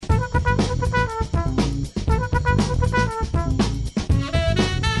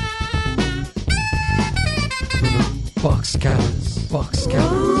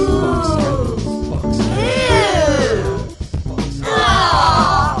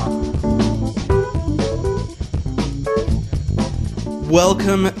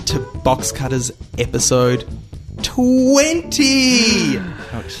Welcome to Box Cutters episode 20!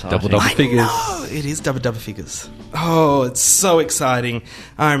 How exciting. Double figures. Oh, it is double figures. Oh, it's so exciting.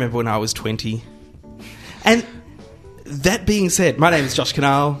 I remember when I was 20. And that being said, my name is Josh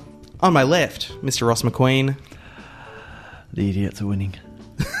Canal. On my left, Mr. Ross McQueen. The idiots are winning.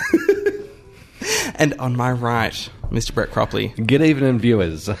 And on my right, Mr. Brett Cropley. Good evening,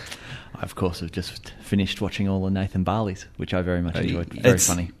 viewers. I, of course, have just finished watching all the Nathan Barleys, which I very much enjoyed. Very It's-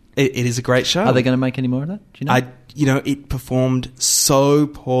 funny. It is a great show. Are they going to make any more of that? Do you know? It performed so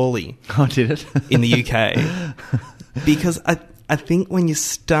poorly Oh, did it? in the UK because I think when you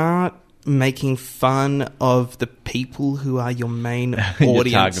start making fun of the people who are your main Your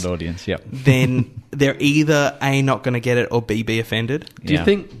audience, target audience, yep. then they're either A, not going to get it, or B, be offended. Do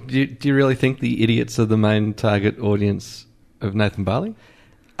you really think the idiots are the main target audience of Nathan Barley?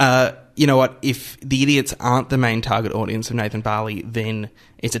 You know what? If the idiots aren't the main target audience of Nathan Barley, then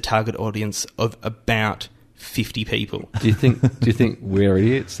it's a target audience of about 50 people. Do you think we're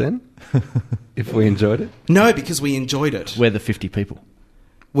idiots then? If we enjoyed it? No, because we enjoyed it. We're the 50 people.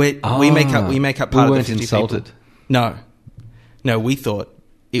 We make up part we of the weren't 50 insulted. people. No, we thought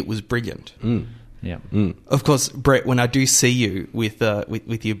it was brilliant. Yeah. Of course, Brett, when I do see you with your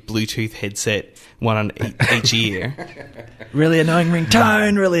Bluetooth headset, one on each ear, Really annoying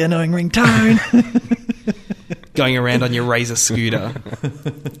ringtone, really annoying ringtone. going around on your Razor scooter,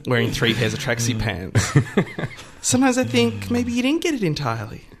 wearing 3 pairs of tracksuit pants, sometimes I think maybe you didn't get it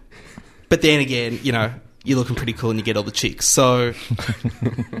entirely. But then again, you know, you're looking pretty cool and you get all the chicks. So,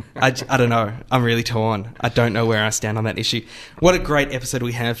 I don't know. I'm really torn. I don't know where I stand on that issue. What a great episode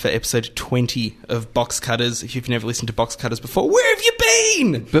we have for episode 20 of Box Cutters. If you've never listened to Box Cutters before, where have you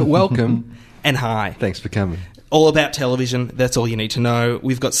been? But welcome. And hi. Thanks for coming. All about television. That's all you need to know.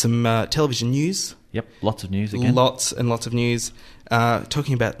 We've got some television news. Yep, lots of news again. Lots and lots of news.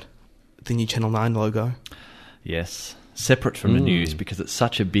 Talking about the new Channel 9 logo. Yes. Separate from the news because it's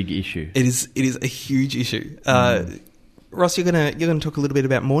such a big issue. It is a huge issue. Ross, you're gonna talk a little bit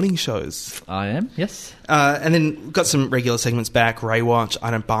about morning shows. I am, yes. And then we've got some regular segments back, Ray Watch,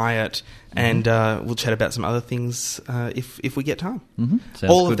 I Don't Buy It, and we'll chat about some other things if we get time. Sounds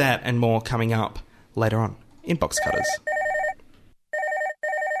All good. of that and more coming up later on in Box Cutters.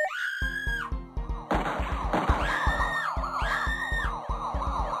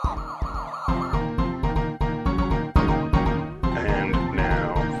 And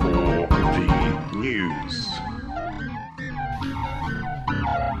now for the news.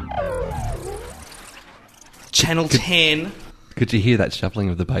 Channel 10. Could you hear that shuffling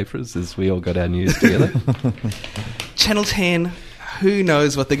of the papers as we all got our news together? Channel 10. Who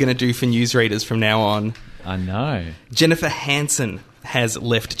knows what they're going to do for newsreaders from now on? I know. Jennifer Hansen has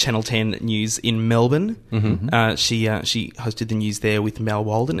left Channel 10 News in Melbourne. She hosted the news there with Mel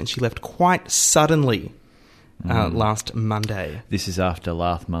Walden, and she left quite suddenly last Monday. This is after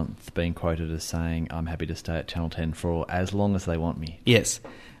last month being quoted as saying, I'm happy to stay at Channel 10 for as long as they want me. Yes,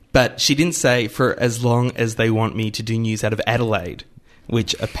 but she didn't say for as long as they want me to do news out of Adelaide,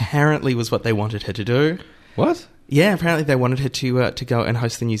 which apparently was what they wanted her to do. What? Yeah, apparently they wanted her to go and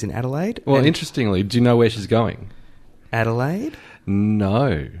host the news in Adelaide. Well, And interestingly, do you know where she's going? Adelaide?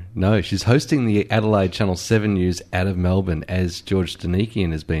 No. She's hosting the Adelaide Channel 7 News out of Melbourne, as George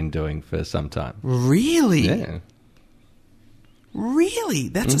Danikian has been doing for some time. Really? Yeah. Really?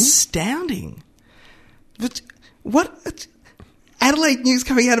 That's astounding. But what? Adelaide News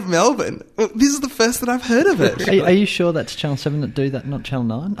coming out of Melbourne? Well, this is the first that I've heard of it. Are you sure that's Channel 7 that do that, not Channel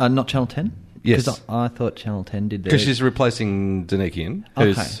 9? Not Channel 10? Yes. Because I thought Channel 10 did that. Because she's replacing Danikian,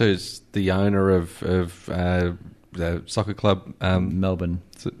 who's the owner of the soccer club. Melbourne.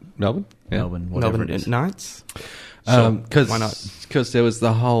 Is it Melbourne? Yeah. Melbourne, whatever Melbourne it is. Knights? Why not? Because there was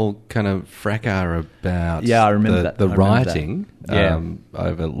the whole kind of fracas about Yeah, I remember that. the I remember rioting that.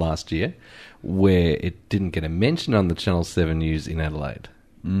 over last year, where it didn't get a mention on the Channel 7 News in Adelaide.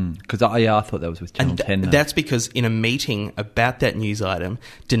 Because I thought that was with Channel 10. though. That's because in a meeting about that news item,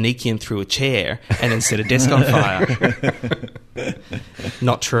 Danikian threw a chair and then set a desk on fire.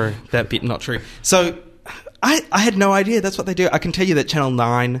 Not true. That bit not true. So I had no idea that's what they do. I can tell you that Channel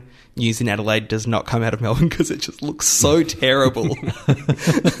 9 News in Adelaide does not come out of Melbourne because it just looks so terrible.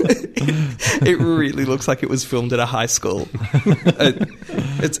 It really looks like it was filmed at a high school.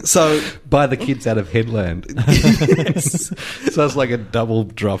 It's so By the kids out of Headland. yes. So it's like a double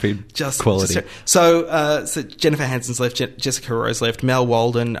drop in quality. So Jennifer Hansen's left, Jessica Rose left, Mel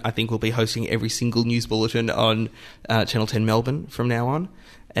Walden I think will be hosting every single news bulletin on Channel 10 Melbourne from now on.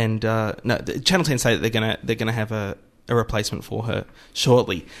 And Channel 10 say that they're gonna have a a replacement for her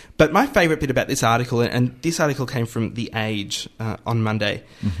shortly. But my favourite bit about this article, and this article came from The Age on Monday,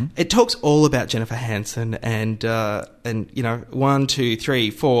 it talks all about Jennifer Hansen and 1, 2,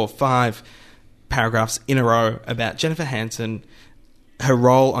 3, 4, 5 paragraphs in a row about Jennifer Hansen, her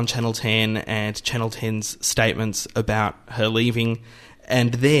role on Channel 10 and Channel 10's statements about her leaving,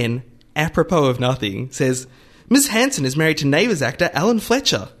 and then, apropos of nothing, says, Ms. Hansen is married to Neighbours actor Alan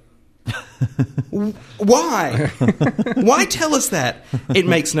Fletcher. Why? Why tell us that? It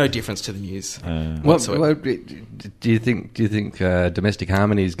makes no difference to the news. Well, do you think Domestic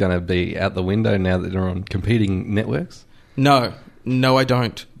Harmony is going to be out the window now that they're on competing networks? No, I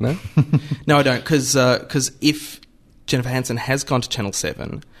don't. No? No, I don't, because if Jennifer Hansen has gone to Channel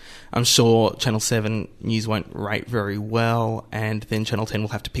 7, I'm sure Channel 7 news won't rate very well, and then Channel 10 will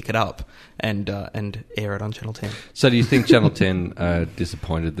have to pick it up and air it on Channel 10. So do you think Channel 10 are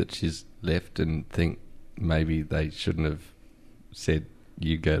disappointed that she's left and think maybe they shouldn't have said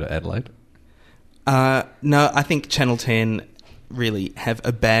you go to Adelaide? No, I think Channel 10 really have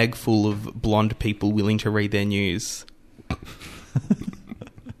a bag full of blonde people willing to read their news.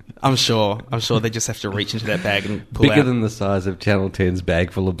 I'm sure they just have to reach into that bag and pull Bigger out. than the size of Channel 10's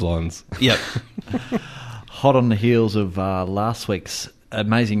bag full of blondes. Yep. Hot on the heels of last week's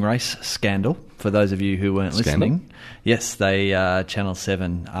Amazing Race scandal, for those of you who weren't Scandal? listening. Yes, they Channel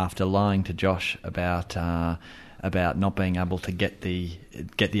 7, after lying to Josh about not being able to get the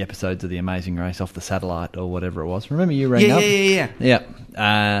episodes of the Amazing Race off the satellite or whatever it was. Remember you rang up? Yeah.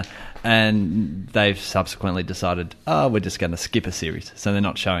 Yeah. And they've subsequently decided, we're just going to skip a series. So they're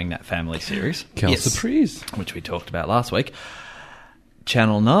not showing that family series, Quelle Yes. surprise. which we talked about last week.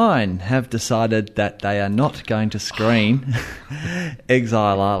 Channel 9 have decided that they are not going to screen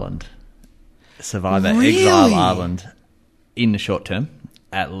Exile Island, Survivor Really? Exile Island, in the short term.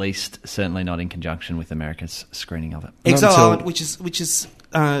 At least, certainly not in conjunction with America's screening of it. Exile until- Island, which is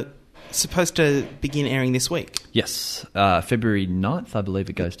supposed to begin airing this week. Yes, February 9th, I believe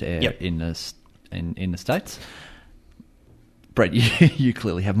it goes to air Yep. in the States. Brett, you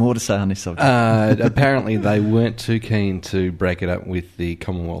clearly have more to say on this subject. Apparently they weren't too keen to break it up with the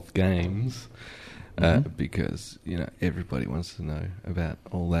Commonwealth Games because everybody wants to know about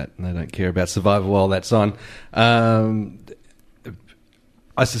all that and they don't care about Survivor while that's on.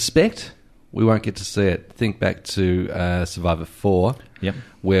 I suspect we won't get to see it. Think back to Survivor 4, Yep.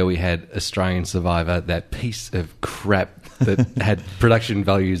 where we had Australian Survivor, that piece of crap that had production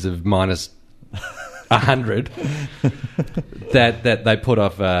values of minus 100, that they put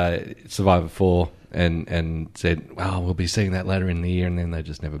off Survivor 4 and said, we'll be seeing that later in the year, and then they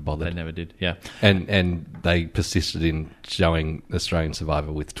just never bothered. They never did, yeah. And they persisted in showing Australian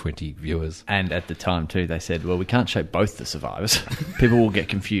Survivor with 20 viewers. And at the time, too, they said, well, we can't show both the survivors. People will get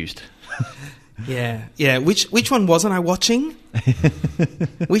confused. Yeah. Which one wasn't I watching?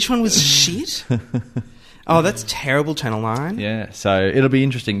 Which one was shit? Oh, that's terrible, Channel 9. Yeah, so it'll be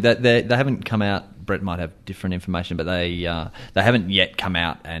interesting. They haven't come out. Brett might have different information, but they haven't yet come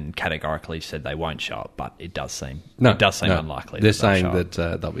out and categorically said they won't show it. But it does seem unlikely. They're that they'll saying show it.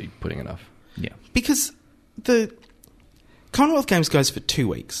 that they'll be putting it off. Yeah. Because the Commonwealth Games goes for 2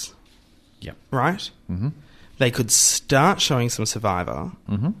 weeks, Yep. right? Mm-hmm. They could start showing some Survivor,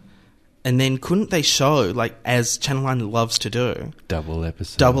 and then couldn't they show, like, as Channel 9 loves to do, Double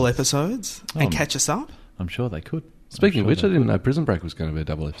episodes. and catch us up? I'm sure they could. Speaking of which, I didn't know Prison Break was going to be a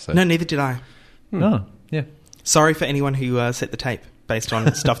double episode. No, neither did I. Oh, yeah. Sorry for anyone who set the tape based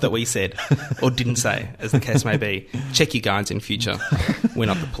on stuff that we said or didn't say, as the case may be. Check your guides in future. We're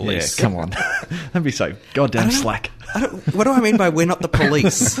not the police. Yeah, come on. That'd be so goddamn slack. What do I mean by we're not the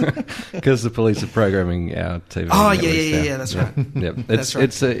police? Because the police are programming our TV. Oh, networks now. yeah, that's right. Yep. That's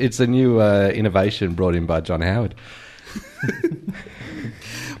right. It's a new innovation brought in by John Howard.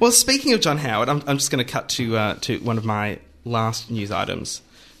 Well, speaking of John Howard, I'm just going to cut to one of my last news items,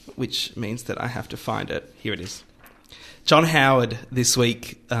 which means that I have to find it. Here it is. John Howard this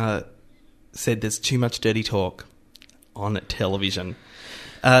week said there's too much dirty talk on television.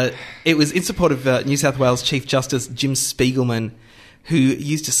 It was in support of New South Wales Chief Justice Jim Spiegelman, who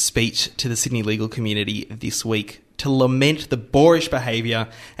used a speech to the Sydney legal community this week to lament the boorish behaviour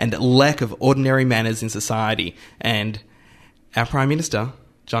and lack of ordinary manners in society. And our Prime Minister,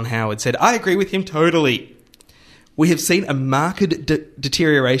 John Howard, said, I agree with him totally. We have seen a marked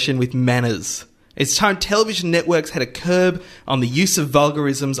deterioration with manners. It's time television networks had a curb on the use of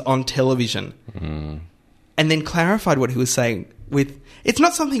vulgarisms on television. And then clarified what he was saying with, it's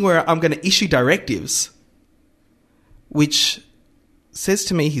not something where I'm going to issue directives, which says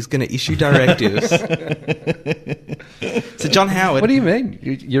to me he's going to issue directives. So John Howard... What do you mean?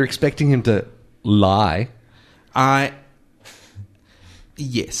 You're expecting him to lie?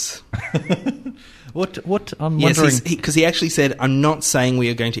 Yes. What I'm Yes, wondering. because he actually said, I'm not saying we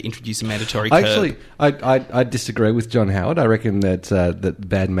are going to introduce a mandatory curb. Actually, I disagree with John Howard. I reckon that that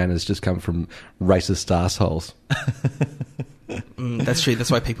bad manners just come from racist arseholes. That's true.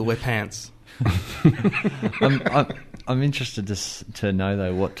 That's why people wear pants. I'm interested to know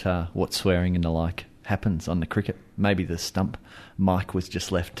though what swearing and the like happens on the cricket. Maybe the stump mic was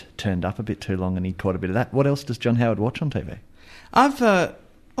just left turned up a bit too long, and he caught a bit of that. What else does John Howard watch on TV? I've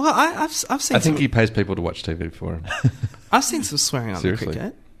seen. I think he pays people to watch TV for him. I've seen some swearing on Seriously? the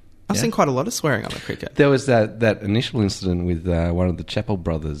cricket. I've seen quite a lot of swearing on the cricket. There was that initial incident with one of the Chappell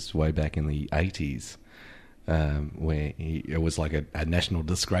brothers way back in the 80s, where it was like a national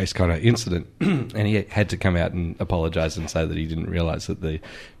disgrace kind of incident, and he had to come out and apologise and say that he didn't realise that the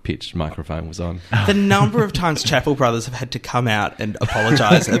pitched microphone was on. The number of times Chappell brothers have had to come out and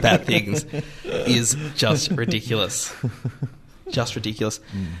apologise about things is just ridiculous. Just ridiculous.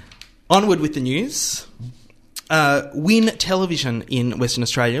 Onward with the news. Win Television in Western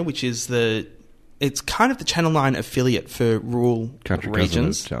Australia, which is it's kind of the Channel 9 affiliate for rural Country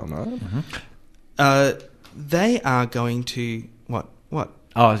regions. Channel 9. They are going to what? Oh,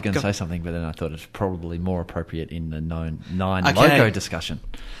 I was going to say something, but then I thought it's probably more appropriate in the nine Okay. logo discussion.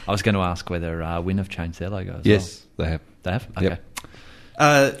 I was going to ask whether Win have changed their logo as Yes, they have. well. They have? Okay.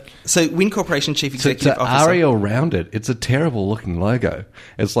 Yep. So Win Corporation Chief To Executive Officer. Ariel rounded, it's a terrible looking logo.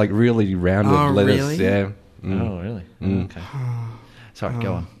 It's like really rounded Oh, letters. really? Yeah. Oh, really? Okay. Sorry,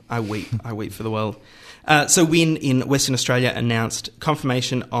 go on. I weep for the world. So Win in Western Australia announced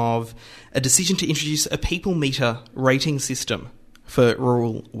confirmation of a decision to introduce a people meter rating system for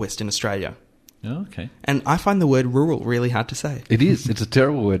rural Western Australia. Oh, okay. And I find the word rural really hard to say. It is. It's a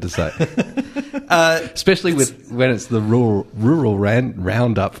terrible word to say. Especially when it's the rural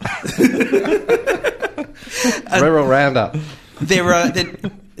roundup. Rural roundup.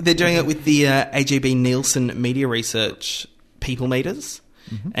 They're doing it with the AGB Nielsen Media Research people meters.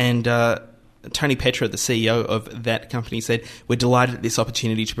 And Tony Petra, the CEO of that company, said, "We're delighted at this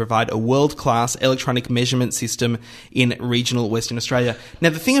opportunity to provide a world-class electronic measurement system in regional Western Australia."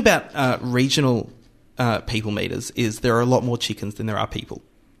 Now, the thing about regional people meters is there are a lot more chickens than there are people.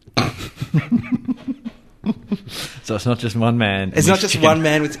 So it's not just one man. It's not just one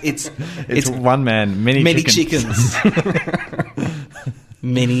man. It's one man, many chickens.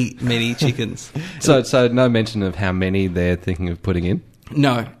 many chickens. So no mention of how many they're thinking of putting in?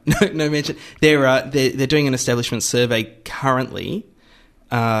 No mention. They're doing an establishment survey currently,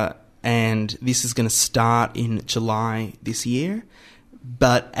 and this is going to start in July this year.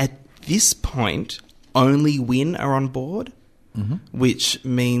 But at this point, only Win are on board, which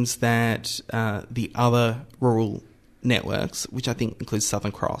means that the other rural networks, which I think includes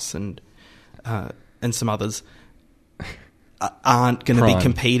Southern Cross and some others, aren't going to be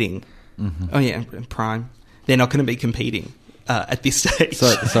competing. Oh yeah, and Prime. They're not going to be competing at this stage.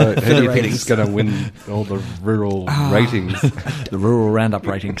 So who do you think is going to win all the rural ratings? The rural roundup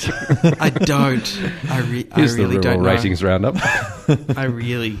ratings. I don't. I really the don't rural know. ratings roundup. I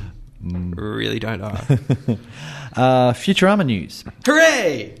really don't know. Futurama news.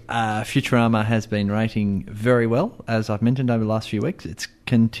 Hooray! Futurama has been rating very well, as I've mentioned over the last few weeks. It's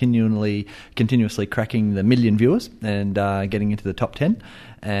continuously cracking the 1 million viewers and getting into the top 10.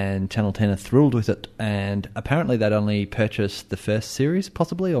 And Channel 10 are thrilled with it. And apparently they'd only purchased the first series,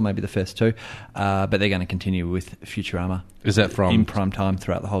 possibly, or maybe the first two. But they're going to continue with Futurama. Is that from in prime time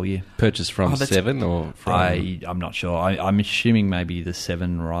throughout the whole year? Purchased from Seven or from? I'm not sure. I'm assuming maybe the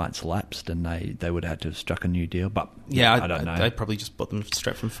Seven rights lapsed and they would have to have struck a new deal. But I don't know. They probably just bought them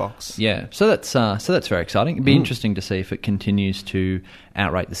straight from Fox. Yeah, so that's very exciting. It'd be interesting to see if it continues to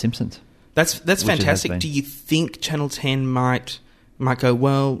outrate The Simpsons. That's fantastic. Do you think Channel 10 might go,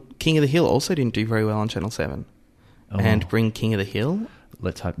 well, King of the Hill also didn't do very well on Channel 7, and bring King of the Hill?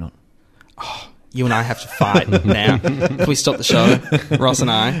 Let's hope not. Oh, you and I have to fight now. Can we stop the show? Ross and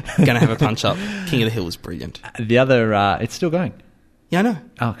I are going to have a punch-up. King of the Hill was brilliant. The other, it's still going. Yeah, I know.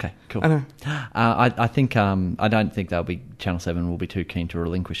 Oh, okay, cool. I know. I think I don't think Channel 7 will be too keen to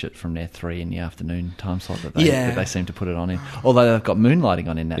relinquish it from their 3 in the afternoon time slot that they seem to put it on in. Although they've got Moonlighting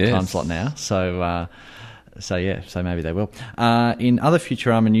on in that time slot now, so maybe they will. In other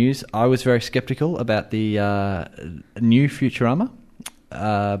Futurama news, I was very sceptical about the new Futurama,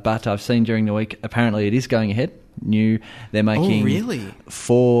 but I've seen during the week apparently it is going ahead. They're making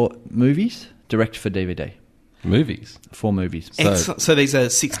 4 movies direct for DVD. Movies? 4 movies. So these are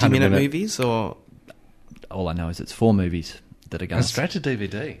 60-minute movies, or? All I know is it's 4 movies that are going straight to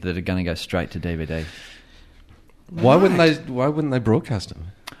DVD. That are going to go straight to DVD. Why wouldn't they broadcast them?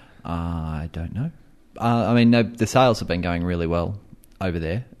 I don't know. I mean, no, the sales have been going really well over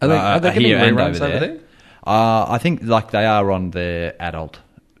there. Are they getting here and reruns over there? I think like they are on the adult,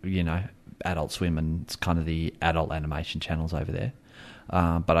 Adult Swim, and it's kind of the adult animation channels over there.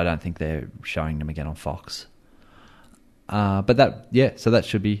 But I don't think they're showing them again on Fox. So that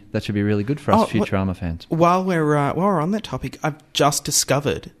should be really good for us Futurama fans. While we're on that topic, I've just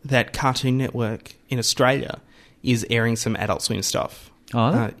discovered that Cartoon Network in Australia is airing some Adult Swim stuff.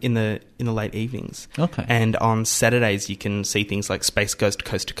 In the late evenings. Okay. And on Saturdays you can see things like Space Ghost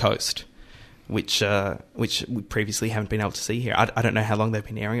Coast to Coast, which we previously haven't been able to see here. I don't know how long they've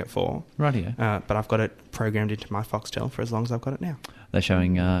been airing it for. Rightio. But I've got it programmed into my Foxtel for as long as I've got it now. They're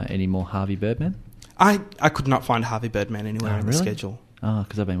showing any more Harvey Birdman? I could not find Harvey Birdman anywhere in the schedule. Oh,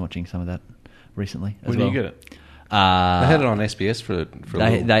 because I've been watching some of that recently as Where well. do you get it? They had it on SBS for a little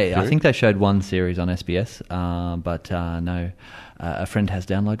period. I think they showed one series on SBS, but no. A friend has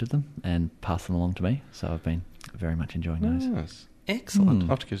downloaded them and passed them along to me, so I've been very much enjoying those. Nice. Excellent. I'll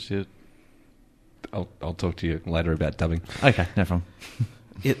have to get you. I'll talk to you later about dubbing. Okay, no problem.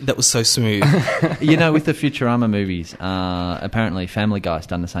 That was so smooth. With the Futurama movies, apparently Family Guy's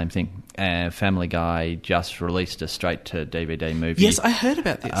done the same thing. Family Guy just released a straight-to-DVD movie. Yes, I heard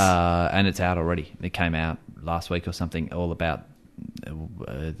about this. And it's out already. It came out last week or something, all about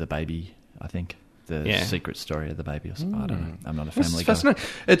the baby, I think. The secret story of the baby or something. I don't know. I'm not a Family Guy. Fascinating.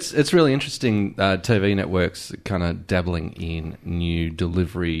 It's really interesting. TV networks kind of dabbling in new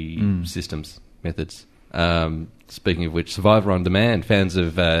delivery systems, methods. Speaking of which, Survivor On Demand. Fans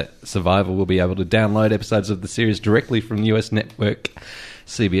of Survivor will be able to download episodes of the series directly from US network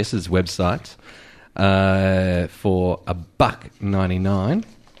CBS's website for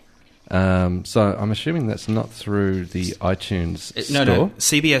 $1.99. So I'm assuming that's not through the iTunes store. No.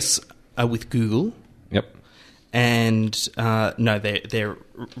 CBS with Google. Yep. And they're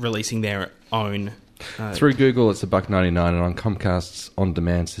releasing their own. Through Google, it's $1.99, and on Comcast's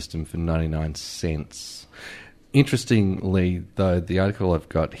on-demand system for 99 cents. Interestingly, though, the article I've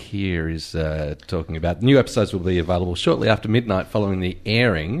got here is talking about new episodes will be available shortly after midnight following the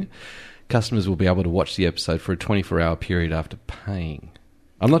airing. Customers will be able to watch the episode for a 24-hour period after paying.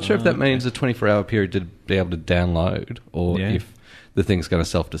 I'm not sure if that means a 24-hour period to be able to download, or if the thing's going to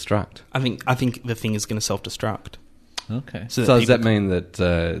self-destruct. I think the thing is going to self-destruct. Okay. So does that mean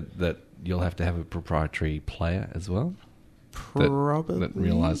that you'll have to have a proprietary player as well? Probably. That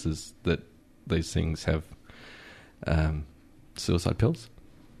realises that these things have suicide pills?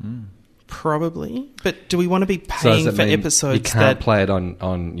 Probably. But do we want to be paying for episodes you can't play it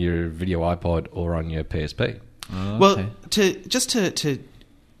on your video iPod or on your PSP? Oh, well, okay.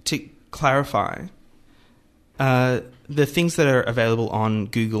 to clarify, the things that are available on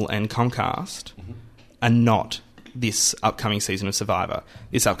Google and Comcast are not this upcoming season of Survivor.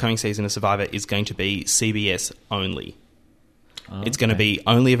 This upcoming season of Survivor is going to be CBS only. Oh, it's going to be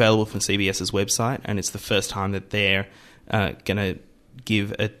only available from CBS's website, and it's the first time that they're going to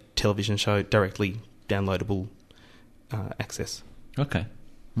give a television show directly downloadable access. Okay.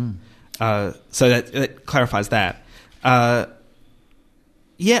 So that clarifies that. I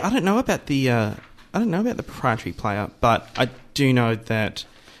don't know about the proprietary player, but I do know that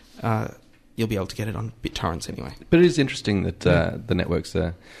you'll be able to get it on BitTorrents anyway. But it is interesting that the networks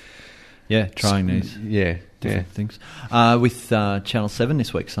are trying these different things. With Channel 7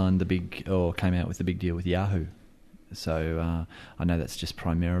 this week came out with the big deal with Yahoo. So I know that's just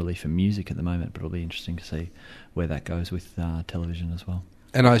primarily for music at the moment, but it'll be interesting to see where that goes with television as well.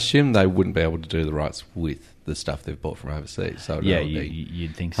 And I assume they wouldn't be able to do the rights with the stuff they've bought from overseas. So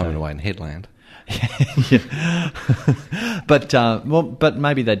you'd think so. Home and Away in Headland. But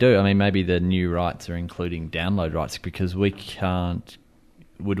maybe they do. I mean, maybe the new rights are including download rights, because we can't.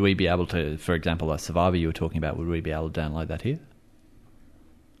 Would we be able to, for example, like Survivor you were talking about, would we be able to download that here?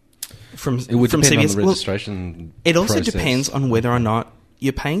 It would depend CBS? on the registration it also process. depends on whether or not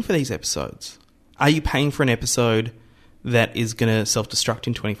you're paying for these episodes. Are you paying for an episode that is going to self-destruct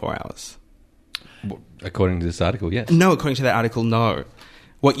in 24 hours? According to this article, yes. No, according to that article, no.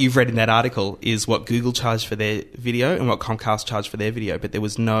 What you've read in that article is what Google charged for their video and what Comcast charged for their video, but there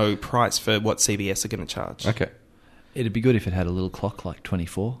was no price for what CBS are going to charge. Okay. It'd be good if it had a little clock like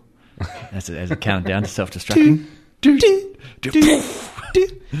 24 as it counted down to self-destructing.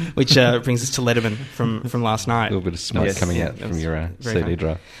 Which brings us to Letterman from last night. A little bit of smoke coming out from your CD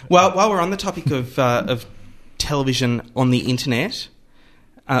drive. Well, while we're on the topic of television on the internet,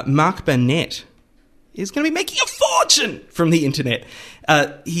 Mark Burnett is going to be making a fortune from the internet.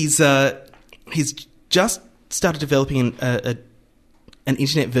 He's just started developing an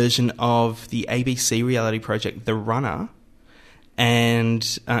internet version of the ABC reality project The Runner, And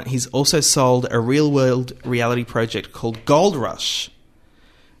he's also sold a real-world reality project called Gold Rush,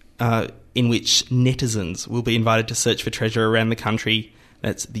 in which netizens will be invited to search for treasure around the country,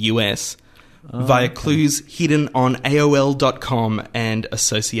 that's the US, via clues hidden on AOL.com and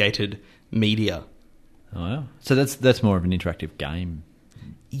associated media. Oh, wow. So that's more of an interactive game.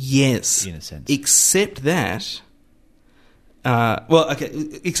 Yes. In a sense. Except that...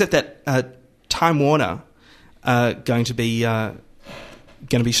 except that Time Warner going to be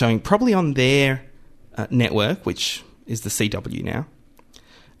showing, probably on their network, which is the CW now,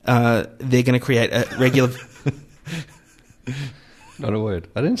 they're going to create a regular... Not a word.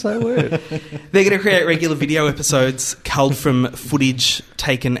 I didn't say a word. They're going to create regular video episodes culled from footage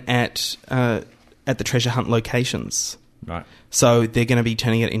taken at the treasure hunt locations. Right. So they're going to be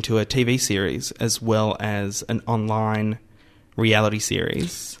turning it into a TV series as well as an online reality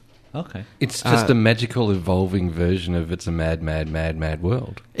series. Okay. It's just a magical, evolving version of It's a Mad, Mad, Mad, Mad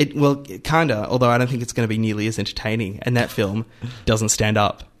World. Kind of, although I don't think it's going to be nearly as entertaining. And that film doesn't stand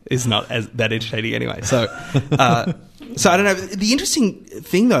up. Is not as that entertaining anyway. So I don't know. The interesting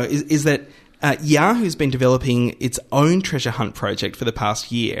thing, though, is that Yahoo's been developing its own treasure hunt project for the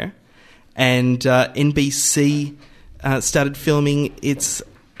past year, and NBC started filming its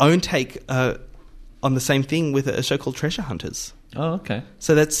own take on the same thing with a show called Treasure Hunters. Oh, okay.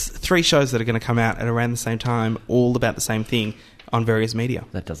 So that's 3 shows that are going to come out at around the same time, all about the same thing on various media.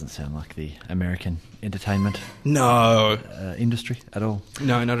 That doesn't sound like the American entertainment No. industry at all.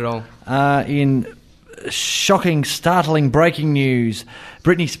 No, not at all. In shocking, startling breaking news,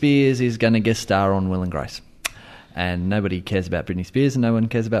 Britney Spears is going to guest star on Will and Grace. And nobody cares about Britney Spears and no one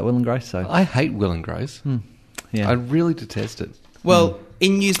cares about Will and Grace. So I hate Will and Grace. yeah. I really detest it. Well,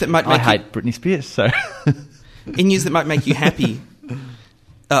 in news that might I make hate Britney Spears, so... in news that might make you happy,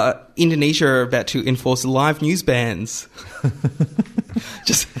 Indonesia are about to enforce live news bans.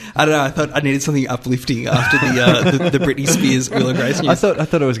 Just, I don't know, I thought I needed something uplifting after the Britney Spears Will and Grace news. I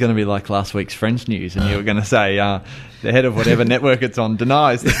thought it was going to be like last week's Friends news, and you were going to say the head of whatever network it's on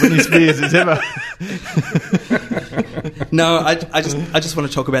denies that Britney Spears is ever. No, I just want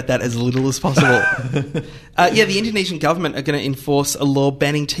to talk about that as little as possible. The Indonesian government are going to enforce a law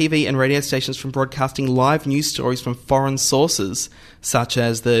banning TV and radio stations from broadcasting live news stories from foreign sources, such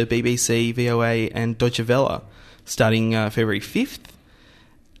as the BBC, VOA, and Deutsche Welle, starting February 5th.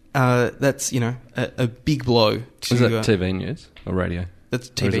 That's, a big blow to... Is that TV news or radio? That's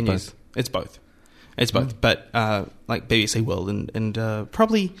TV news. Both? It's both. It's both. But like BBC World and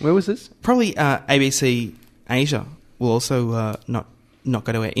probably... Where was this? Probably ABC Asia will also not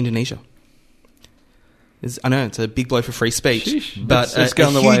go to Indonesia. I know it's a big blow for free speech, Sheesh. but It's a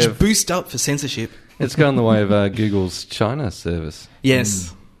going the way huge of- boost up for censorship. It's going the way of Google's China service.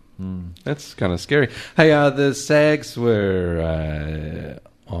 Yes. That's kind of scary. Hey, the SAGs were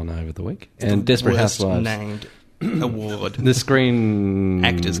on over the week, and Desperate Worst Housewives named award. the Screen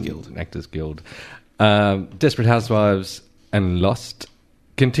Actors Guild. Desperate Housewives and Lost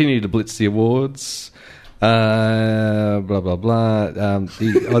continue to blitz the awards. Blah blah blah.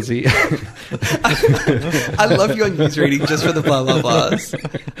 The Aussie. I love your news reading just for the blah blah blahs.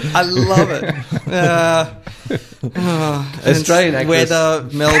 I love it. Australian actress. Weather,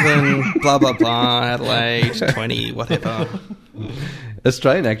 Melbourne, blah blah blah, Adelaide, 20, whatever.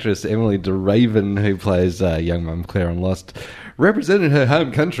 Australian actress Emily de Raven, who plays young mum Claire on Lost, represented her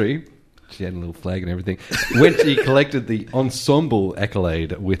home country. She had a little flag and everything. When she collected the ensemble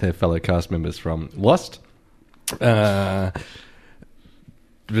accolade with her fellow cast members from Lost.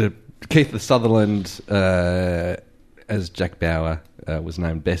 Keith Sutherland as Jack Bauer was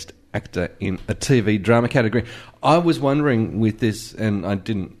named Best Actor in a TV Drama category. I was wondering with this, and I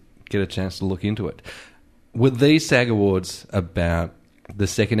didn't get a chance to look into it, were these SAG Awards about the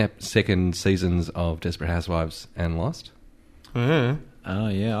second seasons of Desperate Housewives and Lost? Mm. Oh,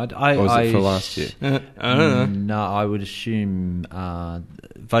 yeah. Or was it for last year? I don't know. No, I would assume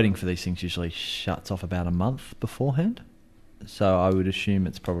voting for these things usually shuts off about a month beforehand. So I would assume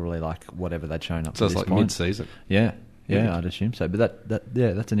it's probably like whatever they'd shown up So to it's this like point. mid-season. Yeah, Yeah. I'd assume so. But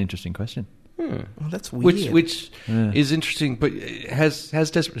that's an interesting question. Oh, that's weird. Which Yeah. is interesting, but has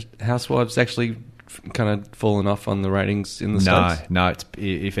Desperate Housewives actually kind of fallen off on the ratings in the States? No. It's,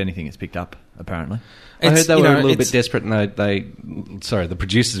 if anything, it's picked up, apparently. I heard It's, they you were know, a little it's- bit desperate, and the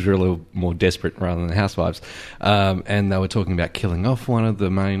producers were a little more desperate rather than the housewives, and they were talking about killing off one of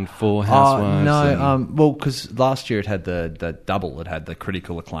the main 4 housewives. Well, because last year it had the double. It had the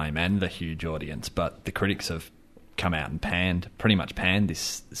critical acclaim and the huge audience, but the critics have come out and pretty much panned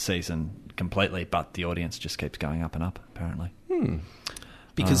this season completely, but the audience just keeps going up and up, apparently.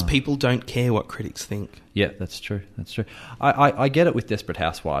 because people don't care what critics think. Yeah, that's true. That's true. I get it with Desperate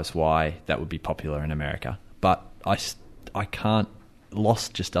Housewives why that would be popular in America, but I can't.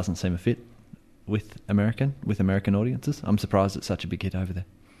 Lost just doesn't seem a fit with American audiences. I'm surprised it's such a big hit over there.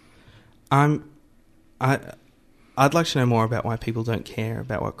 I'd like to know more about why people don't care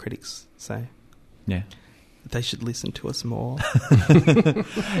about what critics say. Yeah. They should listen to us more.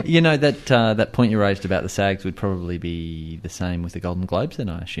 You know, that point you raised about the SAGs would probably be the same with the Golden Globes then,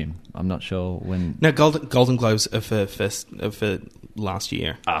 I assume. I'm not sure when... No, Golden Globes are for last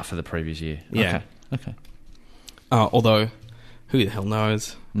year. For the previous year. Yeah. Okay. Although, who the hell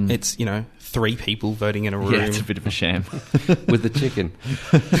knows? It's, 3 people voting in a room. Yeah, it's a bit of a sham. With the chicken.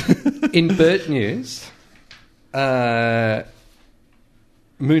 In Bert news,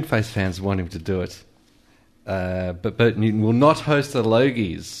 Moonface fans want him to do it. But Bert Newton will not host the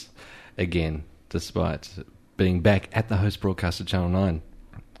Logies again, despite being back at the host broadcast at Channel 9.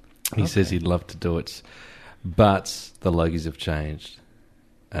 He says he'd love to do it, but the Logies have changed.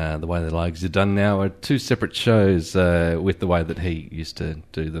 The way the Logies are done now are 2 separate shows with the way that he used to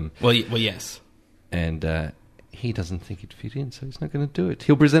do them. Well, yes. And he doesn't think he'd fit in, so he's not going to do it.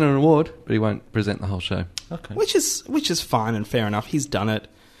 He'll present an award, but he won't present the whole show. Okay. Which is fine and fair enough. He's done it.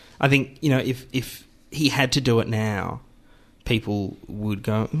 I think, if he had to do it now, people would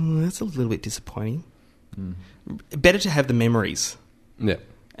go, that's a little bit disappointing. Better to have the memories. Yeah.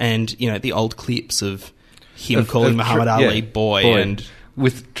 And, the old clips of him calling Muhammad Ali boy. And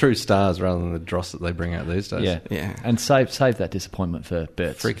with true stars rather than the dross that they bring out these days. Yeah. And save that disappointment for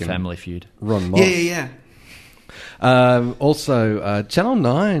Bert's Freaking Family Feud. Ron Moss. Yeah. Also, Channel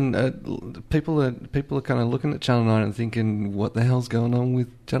 9, people are kind of looking at Channel 9 and thinking, what the hell's going on with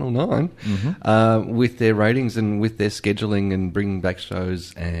Channel 9? With their ratings and with their scheduling and bringing back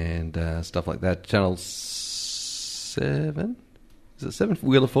shows and stuff like that. Channel 7? Is it 7?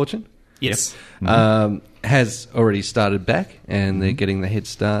 Wheel of Fortune? Yes. Has already started back and they're getting the head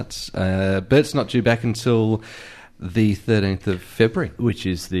start. Bert's not due back until the 13th of February. Which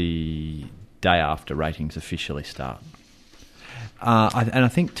is the day after ratings officially start. And I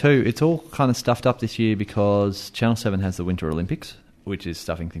think, too, it's all kind of stuffed up this year because Channel 7 has the Winter Olympics, which is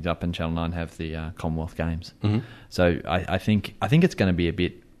stuffing things up, and Channel 9 have the Commonwealth Games. So I think it's going to be a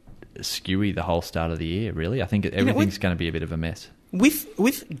bit skewy the whole start of the year, really. I think everything's going to be a bit of a mess.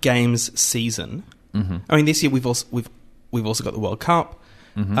 With games season, I mean, this year we've also got the World Cup.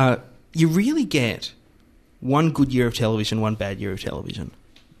 You really get one good year of television, one bad year of television.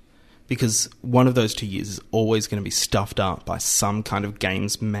 Because one of those 2 years is always going to be stuffed up by some kind of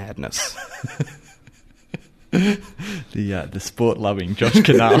games madness. The sport-loving Josh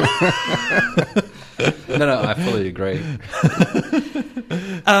Canal. No, I fully agree.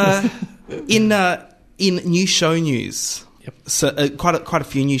 In new show news, so quite a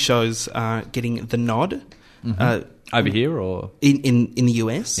few new shows are getting the nod. Over here or in the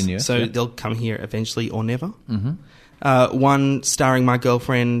US? In the US, so they'll come here eventually or never. One starring my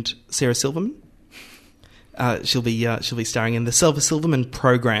girlfriend Sarah Silverman. She'll be starring in the Selva Silverman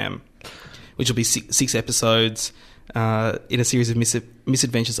program, which will be 6 episodes in a series of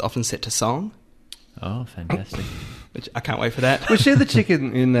misadventures often set to song. Oh, fantastic! Which I can't wait for that. Was she the chick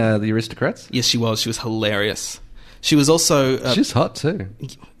in The Aristocrats? Yes, she was. She was hilarious. She was also she's hot too,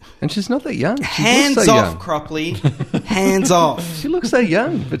 and she's not that young. She hands looks so off, young. Cropley. Hands off. She looks so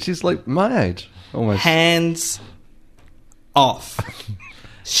young, but she's like my age almost. Hands off.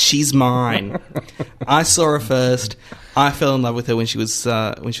 She's mine. I saw her first. I fell in love with her when she was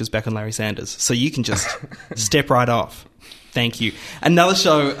back on Larry Sanders. So you can just step right off. Thank you. Another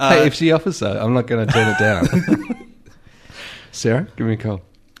show. Hey, if she offers so, I'm not going to turn it down. Sarah, give me a call.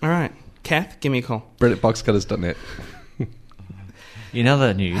 All right, Kath, give me a call. Brett at boxcutters.net. In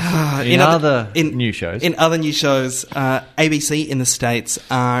other news, new shows, In other new shows, ABC in the States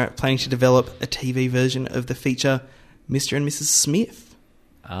are planning to develop a TV version of the feature Mr. and Mrs. Smith.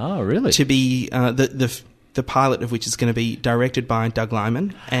 Oh, really? To be the pilot of which is going to be directed by Doug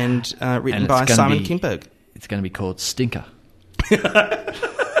Liman and written by Simon Kinberg. It's going to be called Stinker.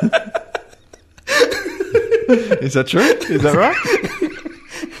 Is that true? Is that right?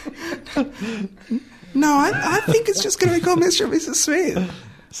 No, I think it's just going to be called Mr. and Mrs. Smith.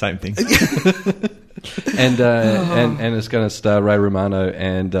 Same thing. And it's going to star Ray Romano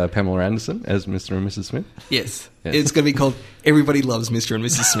and Pamela Anderson as Mr. and Mrs. Smith. Yes. It's going to be called Everybody Loves Mr. and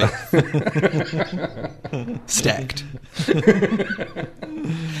Mrs. Smith. Stacked.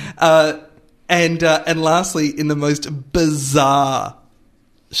 And lastly, in the most bizarre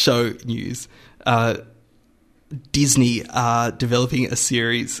show news, Disney are developing a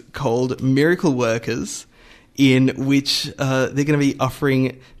series called Miracle Workers, in which they're going to be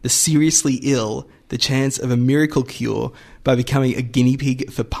offering the seriously ill the chance of a miracle cure by becoming a guinea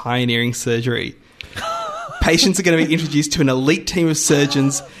pig for pioneering surgery. Patients are going to be introduced to an elite team of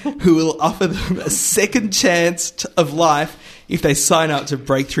surgeons who will offer them a second chance of life if they sign up to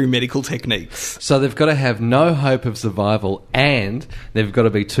breakthrough medical techniques. So they've got to have no hope of survival, and they've got to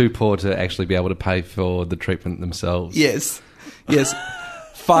be too poor to actually be able to pay for the treatment themselves. Yes.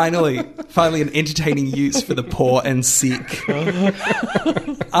 Finally an entertaining use for the poor and sick.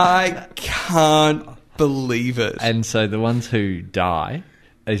 I can't believe it. And so the ones who die,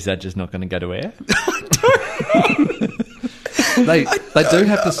 is that just not going to go to air? They do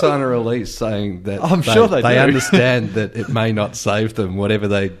have to sign a release saying that I'm sure they do. understand that it may not save them, whatever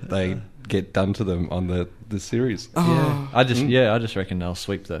they get done to them on the series. Oh. I just reckon they'll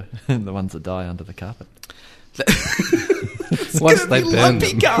sweep the the ones that die under the carpet. Once they burn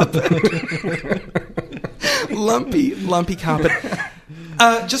lumpy them. carpet. lumpy carpet.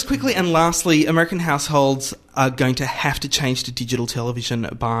 Just quickly and lastly, American households are going to have to change to digital television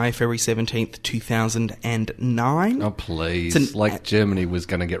by February 17th, 2009. Oh, please. It's Germany was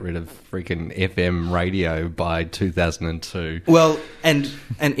going to get rid of freaking FM radio by 2002. Well, and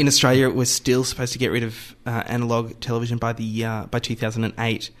in Australia, we're still supposed to get rid of analog television by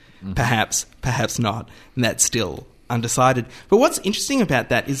 2008. Perhaps not. And that's still undecided. But what's interesting about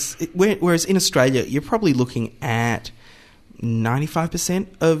that is, whereas in Australia, you're probably looking at 95%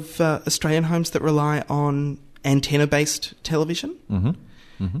 of Australian homes that rely on antenna-based television.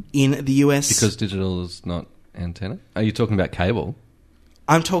 In the US... Because digital is not antenna? Are you talking about cable?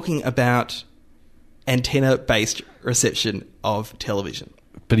 I'm talking about antenna-based reception of television.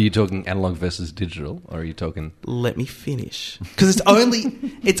 But are you talking analog versus digital, or are you talking... Let me finish. Because it's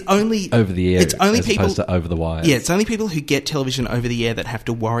only over the air, it's only as people, opposed to over the wire. Yeah, it's only people who get television over the air that have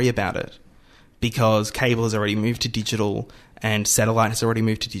to worry about it, because cable has already moved to digital and satellite has already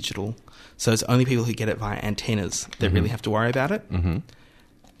moved to digital. So it's only people who get it via antennas that really have to worry about it.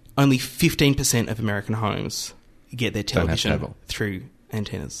 Only 15% of American homes get their Don't have television cable. through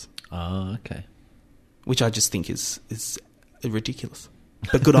antennas, Oh, okay. which I just think is ridiculous.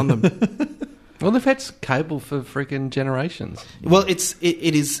 But good on them. Well, they've had cable for freaking generations. Well, it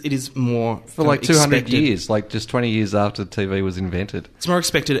is more For like 200 expected. years, like just 20 years after TV was invented. It's more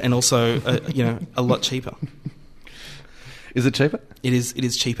expected and also a lot cheaper. Is it cheaper? It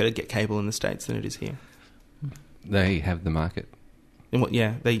is cheaper to get cable in the States than it is here. They have the market. And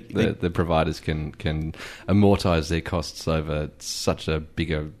The providers can amortise their costs over such a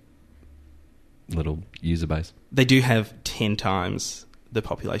bigger little user base. they do have 10 times the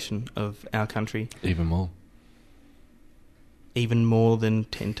population of our country. Even more. Even more than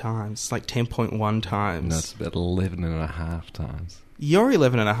 10 times. Like 10.1 times. No, it's about 11.5 times. You're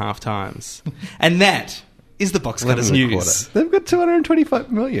 11.5 times. And that is the Box Cutters 11 and a News. quarter. They've got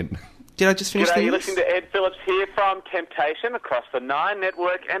 225 million. Did I just finish the G'day, you're news? listening to Ed Phillips here from Temptation across the Nine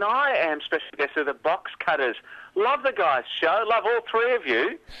Network, and I am special guest of the Box Cutters. Love the guys' show. Love all three of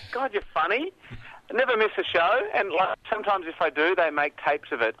you. God, you're funny. Never miss a show, and sometimes if I do, they make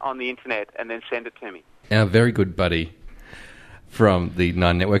tapes of it on the internet and then send it to me. Our very good buddy from the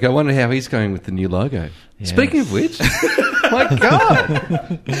Nine Network. I wonder how he's going with the new logo. Yes. Speaking of which, my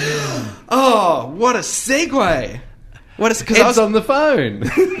God, Oh, what a segue! Because Ed's on the phone.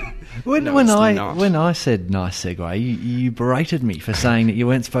 When No, it's not. I said nice segue, you berated me for saying that you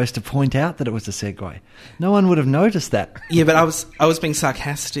weren't supposed to point out that it was a segue. No one would have noticed that. Yeah, but I was being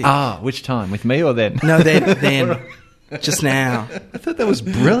sarcastic. Ah, which time? With me or then? No, then just now. I thought that was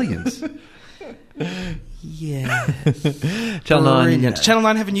brilliant. Yeah, Channel 9. brilliant. Channel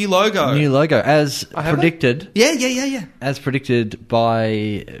 9 have a new logo. New logo, as have predicted. Yeah. As predicted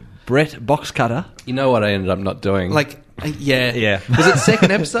by Brett Boxcutter. You know what I ended up not doing? Yeah. Was it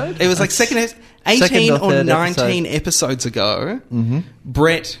second episode? It was like Second 18 or or third 19 episodes ago,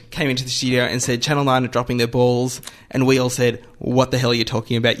 Brett came into the studio and said, Channel 9 are dropping their balls. And we all said, what the hell are you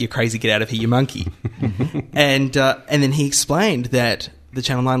talking about? You crazy, get out of here, you monkey. And then he explained that the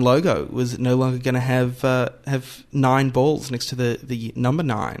Channel 9 logo was no longer going to have 9 balls next to the number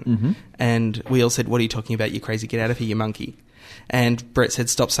 9. And we all said, what are you talking about? You crazy, get out of here, you monkey. And Brett said,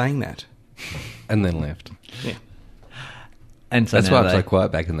 stop saying that. And then left. Yeah. And so That's now why I'm so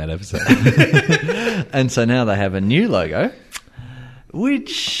quiet back in that episode. And so now they have a new logo,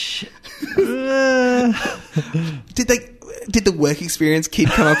 which... Did the work experience kid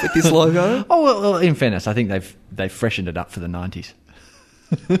come up with this logo? Oh, well, in fairness, I think they've freshened it up for the 90s.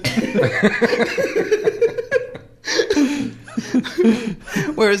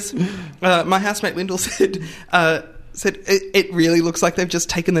 Whereas my housemate Lyndall said it really looks like they've just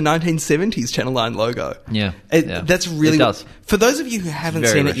taken the 1970s Channel 9 logo. Yeah. That's really... It does. For those of you who haven't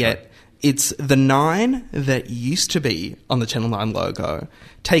very seen it retro. yet, it's the 9 that used to be on the Channel 9 logo,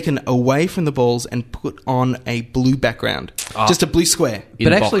 taken away from the balls and put on a blue background. Just a blue square.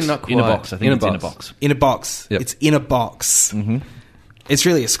 But actually not In a quite. box. I think it's in a box. In a box. Yep. It's in a box. Mm-hmm. It's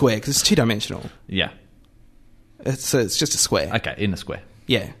really a square because it's two-dimensional. Yeah. It's just a square. Okay, in a square.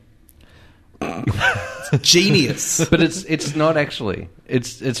 Yeah. It's genius. But it's not actually.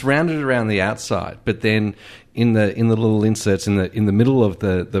 It's rounded around the outside, but then in the little inserts in the middle of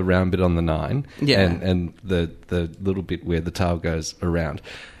the round bit on the 9, Yeah. and the little bit where the tail goes around,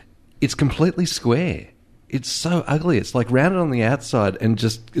 it's completely square. It's so ugly. It's like rounded on the outside and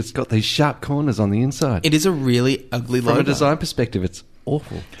just it's got these sharp corners on the inside. It is a really ugly logo. From a design perspective, it's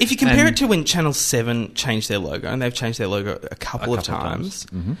awful. If you compare And- it to when Channel 7 changed their logo, and they've changed their logo a couple of times,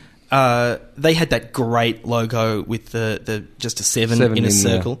 they had that great logo with the just a 7 in a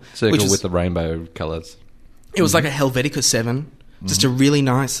circle. Circle which was, with the rainbow colours. it was like a Helvetica 7, just a really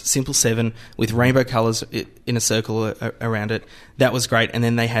nice, simple 7 with rainbow colours in a circle around it. That was great. And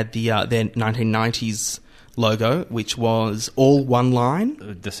then they had their 1990s logo, which was all one line.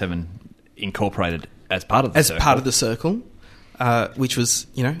 The 7 incorporated as part of the As circle. part of the circle, which was,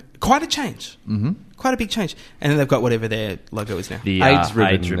 quite a change. Mm-hmm. Quite a big change. And then they've got whatever their logo is now. The AIDS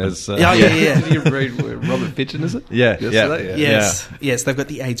ribbon. AIDS ribbon. As, Yeah. Did you read Robert Fitchin, is it? Yeah, Yesterday? yeah. Yes, they've got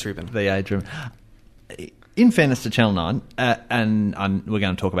the AIDS ribbon. The age room. In fairness to Channel 9, and we're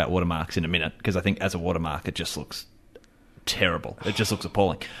going to talk about watermarks in a minute, because I think as a watermark it just looks terrible. It just looks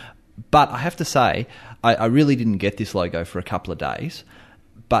appalling. But I have to say, I really didn't get this logo for a couple of days,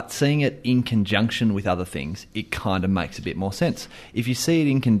 but seeing it in conjunction with other things, it kind of makes a bit more sense. If you see it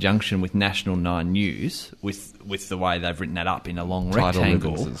in conjunction with National 9 News, with the way they've written that up in a long Title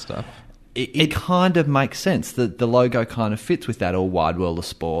rectangle... ribbons and stuff. It kind of makes sense. The logo kind of fits with that all wide world of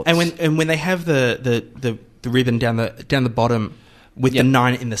sports. And when they have the ribbon down the bottom with Yep. the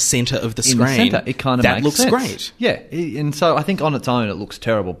 9 in the centre of the in the screen, centre, it kind of that makes looks sense. great. Yeah, and so I think on its own it looks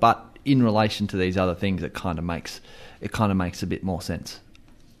terrible, but in relation to these other things, it kind of makes a bit more sense.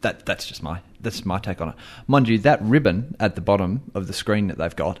 That's just my take on it. Mind you, that ribbon at the bottom of the screen that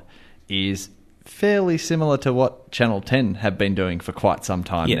they've got is fairly similar to what Channel 10 have been doing for quite some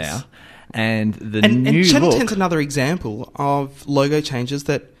time Yes. now. And the And new Channel look, 10's another example of logo changes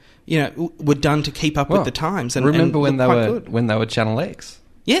that were done to keep up with the times. And remember and when they look quite were good. when they were Channel X?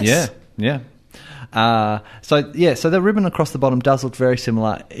 Yes. Yeah. So the ribbon across the bottom does look very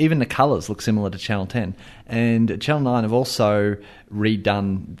similar. Even the colours look similar to Channel 10. And Channel 9 have also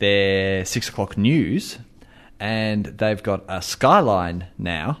redone their 6 o'clock news, and they've got a skyline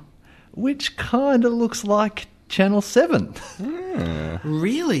now, which kind of looks like Channel 7.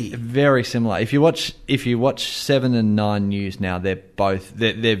 Really? Very similar. If you watch 7 and 9 news now, they're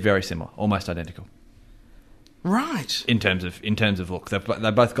very similar, almost identical. Right. In terms of look,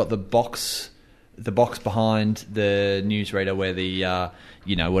 they both got the box behind the newsreader where the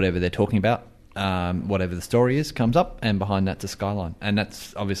whatever they're talking about, whatever the story is, comes up, and behind that's a skyline, and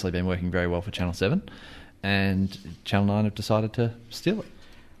that's obviously been working very well for Channel 7, and Channel 9 have decided to steal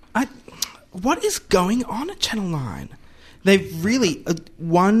it. What is going on at Channel 9? They've really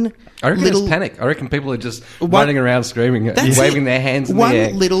one I reckon little it's panic. I reckon people are just running around screaming, That's waving it. their hands in one the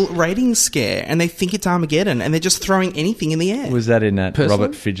air. little ratings scare, and they think it's Armageddon, and they're just throwing anything in the air. Was that in that Personally?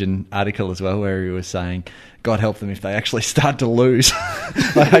 Robert Fidgen article as well, where he was saying, God help them if they actually start to lose.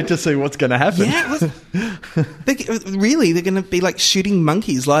 I hate to see what's going to happen. Yeah, they're going to be like shooting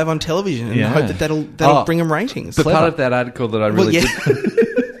monkeys live on television and Yeah. hope that'll Oh, bring them ratings. But part of that article that I really yeah.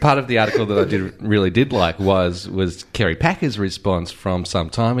 part of the article that I really did like was Kerry Packer's response from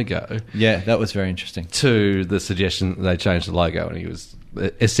some time ago Yeah, that was very interesting. to the suggestion that they change the logo, and he was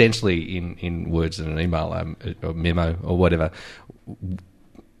essentially in words in an email or memo or whatever.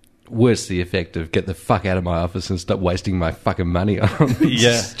 Worse the effect of get the fuck out of my office and stop wasting my fucking money on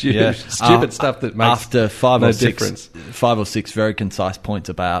stupid stuff that makes after five no or six difference. very concise points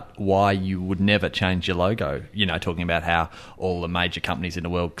about why you would never change your logo. Talking about how all the major companies in the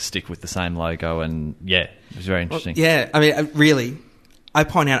world stick with the same logo, and it was very interesting. Yeah, I mean, I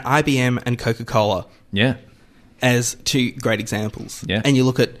point out IBM and Coca-Cola Yeah. as two great examples. Yeah. And you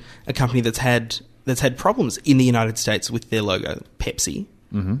look at a company that's had problems in the United States with their logo, Pepsi.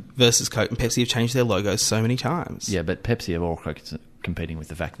 Versus Coke, and Pepsi have changed their logos so many times. Yeah, but Pepsi are all competing with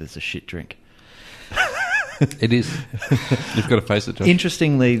the fact that it's a shit drink. It is. You've got to face it, Josh.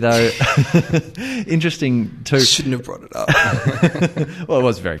 Interestingly, though, interesting too. Shouldn't have brought it up. Well, it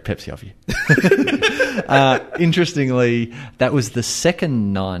was very Pepsi of you. Interestingly, that was the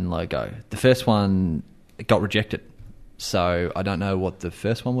second 9 logo. The first one got rejected So I don't know what the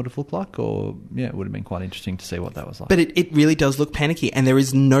first one would have looked like, or it would have been quite interesting to see what that was like. But it really does look panicky, and there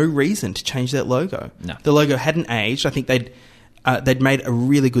is no reason to change that logo. No. The logo hadn't aged. I think they'd made a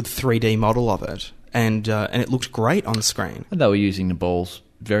really good 3D model of it, and it looked great on the screen. And they were using the balls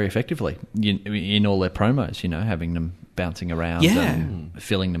very effectively in all their promos, having them bouncing around and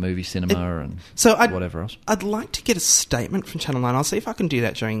filling the movie cinema and whatever else. I'd like to get a statement from Channel 9. I'll see if I can do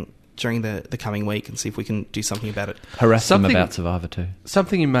that during the coming week and see if we can do something about it. Harass them about Survivor 2.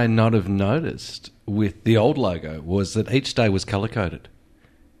 Something you may not have noticed with the old logo was that each day was colour-coded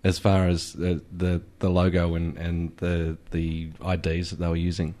as far as the logo and the IDs that they were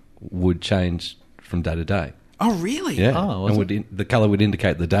using would change from day to day. Oh, really? Yeah. Oh, and the colour would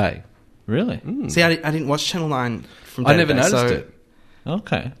indicate the day. Really? See, I didn't watch Channel 9 from day I never to day, noticed it.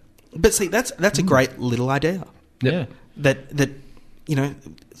 Okay. But see, that's a great little idea. Yeah. That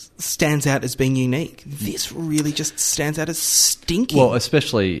stands out as being unique. This really just stands out as stinking. Well,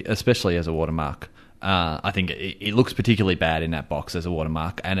 especially as a watermark. I think it looks particularly bad in that box as a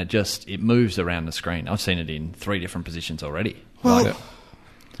watermark, and it moves around the screen. I've seen it in 3 different positions already. Well,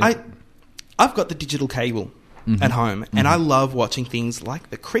 I've got the digital cable at home, and I love watching things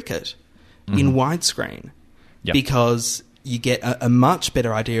like the cricket in widescreen because you get a much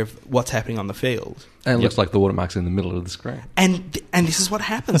better idea of what's happening on the field. And it looks like the watermark's in the middle of the screen. And this is what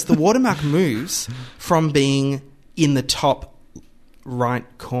happens. The watermark moves from being in the top right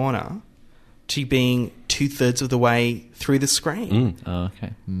corner to being 2/3 of the way through the screen. Oh,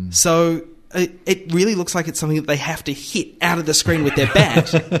 okay. So it really looks like it's something that they have to hit out of the screen with their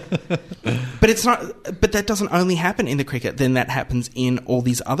bat. But it's not. But that doesn't only happen in the cricket. Then that happens in all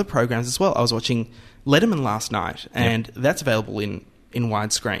these other programs as well. I was watching Letterman last night, and that's available in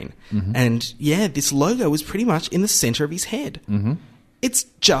widescreen. And this logo was pretty much in the centre of his head. It's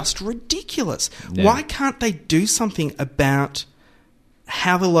just ridiculous. Yeah. Why can't they do something about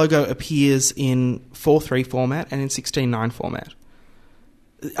how the logo appears in 4:3 format and in 16:9 format?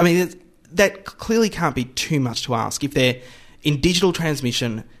 I mean, that clearly can't be too much to ask. If they're in digital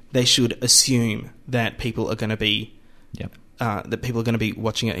transmission, they should assume that people are going to be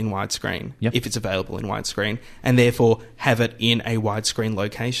watching it in widescreen if it's available in widescreen, and therefore have it in a widescreen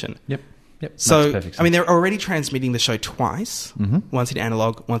location. Yep. So, I mean, they're already transmitting the show twice, once in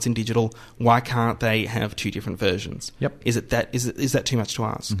analog, once in digital. Why can't they have 2 different versions? Yep. Is that too much to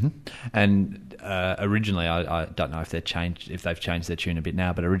ask? And originally, I don't know if they've changed their tune a bit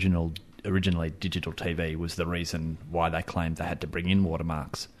now, but originally digital TV was the reason why they claimed they had to bring in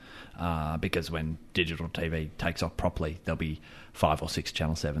watermarks. Because when digital TV takes off properly, there'll be 5 or 6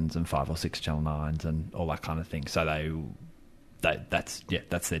 Channel 7s and 5 or 6 Channel 9s and all that kind of thing. So that's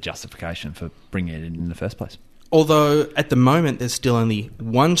their justification for bringing it in the first place. Although at the moment there's still only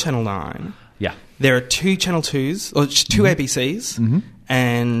 1 Channel 9. Yeah. There are 2 Channel 2s or 2 ABCs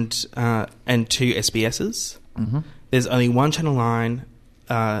and 2 SBSs. There's only 1 Channel 9.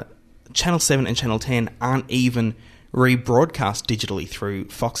 Channel 7 and Channel 10 aren't even rebroadcast digitally through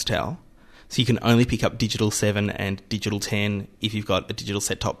Foxtel. So you can only pick up Digital 7 and Digital 10 if you've got a digital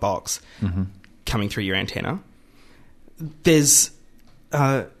set-top box coming through your antenna. There's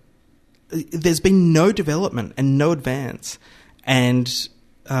been no development and no advance, and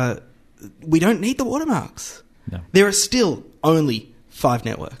we don't need the watermarks. No. There are still only 5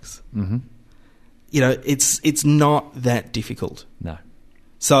 networks. It's not that difficult. No.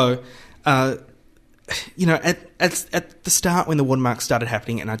 So, at the start when the watermarks started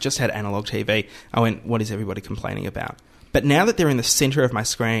happening and I just had analog TV, I went, what is everybody complaining about? But now that they're in the centre of my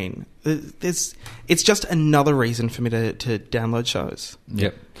screen, it's just another reason for me to download shows.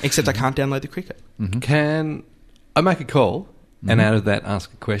 Yep. Except I can't download the cricket. Can I make a call and out of that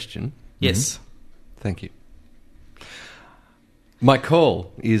ask a question? Yes. Thank you. My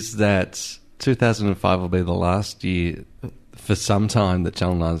call is that 2005 will be the last year for some time that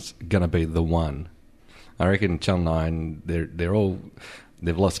Channel 9's going to be the one. I reckon Channel 9,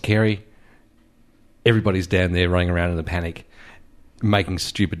 they've lost Kerry. Everybody's down there running around in a panic, making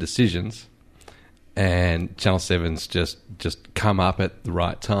stupid decisions, and Channel 7's just come up at the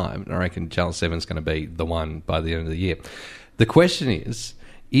right time. And I reckon Channel 7's going to be the one by the end of the year. The question is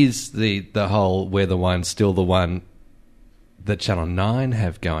the whole "we're the one" still the one that Channel 9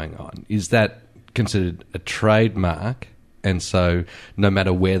 have going on? Is that considered a trademark? And so no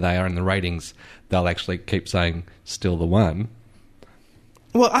matter where they are in the ratings, they'll actually keep saying "still the one"?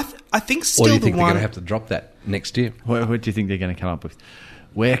 Well, I think still or do you the think one... they're going to have to drop that next year? What do you think they're going to come up with?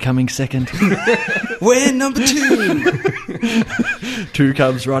 We're coming second. We're number 2. 2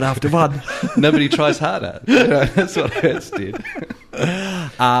 comes right after 1. Nobody tries harder. That's what Hertz did.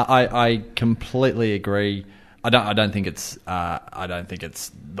 I completely agree. I don't think it's like, I don't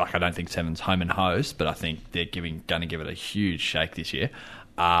think Seven's home and host, but I think they're going to give it a huge shake this year.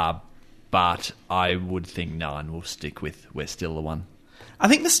 But I would think Nine will stick with We're Still the One. I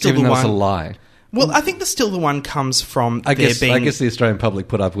think there's still Even the though one. it's a lie. Well, I think the Still the One comes from I there guess being. the Australian public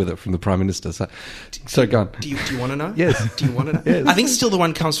put up with it from the Prime Minister. So go on. Do you want to know? Yes. Do you want to know? Yes. I think Still the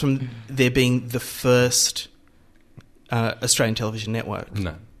One comes from there being the first Australian television network.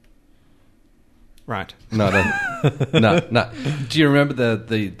 No. Right. No, no. Do you remember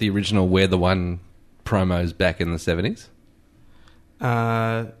the original We're the One promos back in the 70s?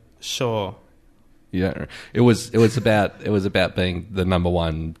 Sure. Yeah, it was about being the number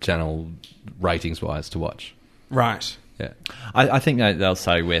one channel ratings wise to watch. Right. Yeah, I think they'll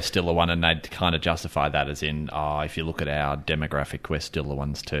say We're Still the One, and they'd kind of justify that as in, if you look at our demographic, we're still the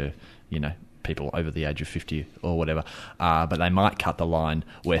ones to, people over the age of 50 or whatever. But they might cut the line,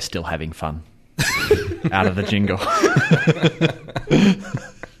 we're still having fun, out of the jingle.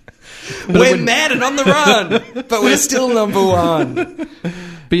 We're mad and on the run, but we're still number one.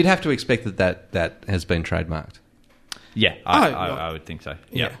 but you'd have to expect that has been trademarked. Yeah, I would think so.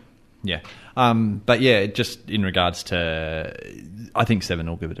 Yeah. Yeah. But yeah, just in regards to, I think Seven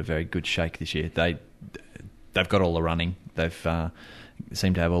will give it a very good shake this year. They've got all the running. They've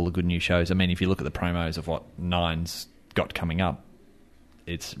seem to have all the good new shows. I mean, if you look at the promos of what Nine's got coming up,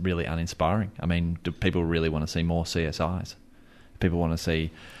 it's really uninspiring. I mean, do people really want to see more CSIs? People want to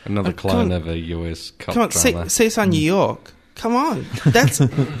see Another clone of a US cop Come on, drama. CSI New York. Come on,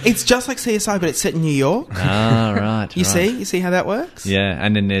 it's just like CSI, but it's set in New York. right. You see how that works? Yeah,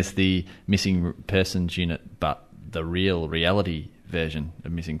 and then there's the Missing Persons Unit, but the real reality version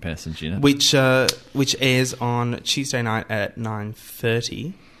of Missing Persons Unit, which airs on Tuesday night at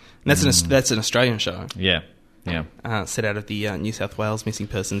 9:30. That's an Australian show. Yeah. Set out of the New South Wales Missing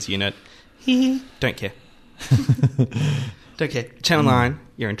Persons Unit. Don't care. Don't care. Channel 9,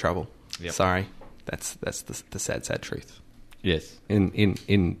 you're in trouble. Yep. Sorry, that's the sad truth. Yes.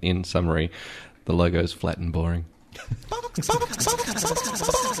 In summary, the logo's flat and boring.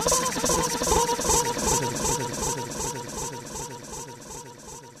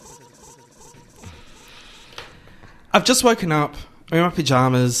 I've just woken up. I'm in my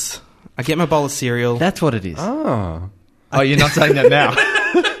pajamas. I get my bowl of cereal. That's what it is. Oh. Oh, you're not saying that now.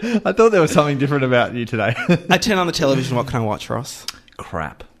 I thought there was something different about you today. I turn on the television. What can I watch, Ross?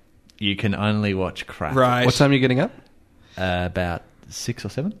 Crap. You can only watch crap. Right. What time are you getting up? About 6 or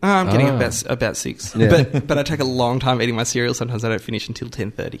 7. I'm getting up about 6. Yeah. But I take a long time eating my cereal. Sometimes I don't finish until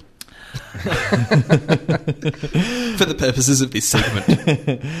 10:30. For the purposes of this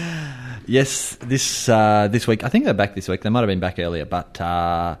segment. Yes, this week. I think they're back this week. They might have been back earlier, but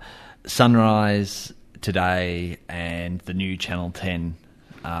Sunrise today and the new Channel 10,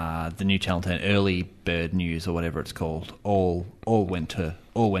 Early Bird News or whatever it's called, all went to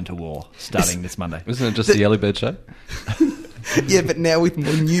war starting this Monday. Isn't it just the Early Bird Show? Yeah, but now with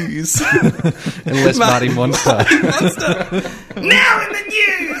more news. And less Marty Monster. Now in the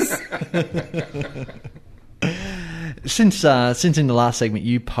news! Since in the last segment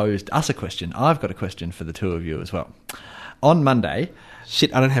you posed us a question, I've got a question for the two of you as well. On Monday...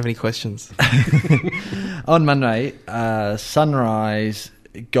 Shit, I don't have any questions. On Monday, Sunrise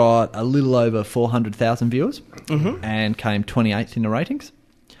got a little over 400,000 viewers and came 28th in the ratings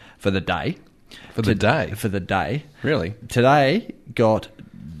for the day. For the day? For the day. Really? Today got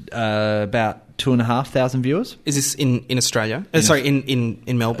about 2,500 viewers. Is this in Australia?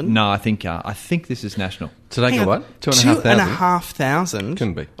 In Melbourne? No, I think this is national. Today got what? 2,500? 2,500?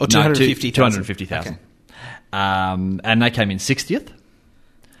 Couldn't be. Or No, 250,000? 250,000. Okay. And they came in 60th.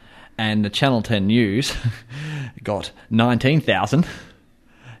 And the Channel 10 News got 19,000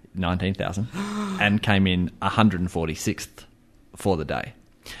 and came in 146th for the day.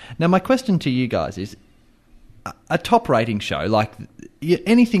 Now, my question to you guys is, a top rating show, like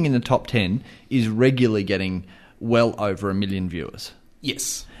anything in the top 10, is regularly getting well over 1 million viewers.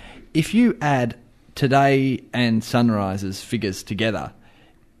 Yes. If you add Today and Sunrise's figures together,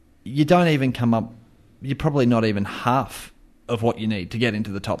 you don't even come up, you're probably not even half of what you need to get into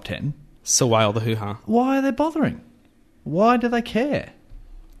the top 10. So why all the hoo-ha? Why are they bothering? Why do they care?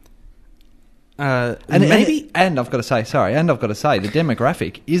 And I've got to say, the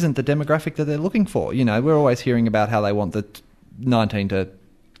demographic isn't the demographic that they're looking for. You know, we're always hearing about how they want the 19 to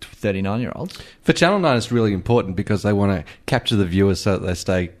 39-year-olds. For Channel 9, it's really important because they want to capture the viewers so that they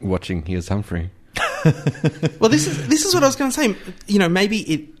stay watching Here's Humphrey. Well, this is what I was going to say. You know,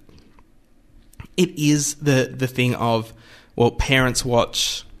 maybe it is the thing of, well, parents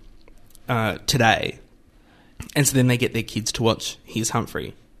watch Today, and so then they get their kids to watch Here's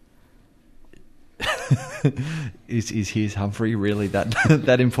Humphrey. Is Here's Humphrey really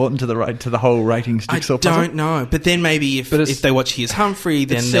that important to the whole ratings I jigsaw puzzle? don't know. But then maybe if they watch Here's Humphrey,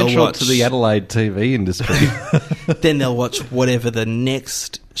 then It's they'll central watch to the Adelaide TV industry. then they'll watch whatever the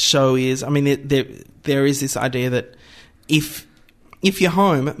next show is. I mean, there is this idea that if you're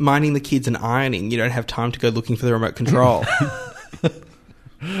home minding the kids and ironing, you don't have time to go looking for the remote control.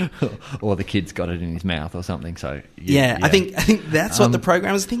 Or the kid's got it in his mouth or something. So Yeah, I think that's what the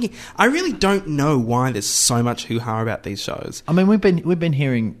program is thinking. I really don't know why there's so much hoo-ha about these shows. I mean, we've been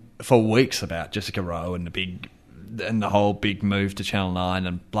hearing for weeks about Jessica Rowe and the whole big move to Channel 9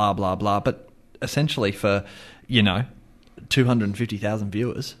 and blah blah blah. But essentially, for 250,000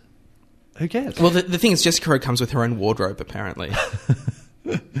 viewers, who cares? Well, the thing is, Jessica Rowe comes with her own wardrobe, apparently.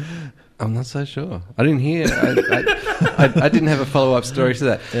 I'm not so sure. I didn't hear. I didn't have a follow-up story to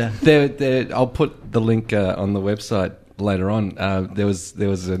that. Yeah. I'll put the link on the website later on. There was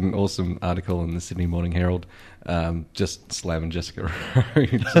an awesome article in the Sydney Morning Herald just slamming Jessica Rowe.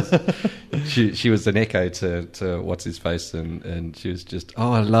 She was an echo to What's His Face, and she was just,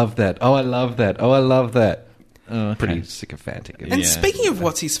 oh, I love that. Oh, I love that. Oh, I love that. Oh, okay. Pretty sycophantic. And speaking of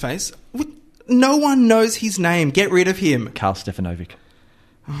What's His Face, no one knows his name. Get rid of him. Karl Stefanovic.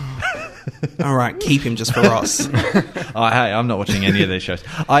 All right, keep him just for Ross. Hey, I'm not watching any of these shows.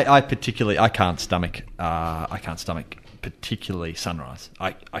 I can't stomach particularly Sunrise.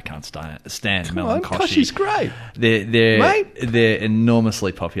 I can't stand Mel and Koshy. Koshy's great. They're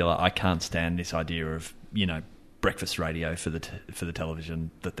enormously popular. I can't stand this idea of breakfast radio for the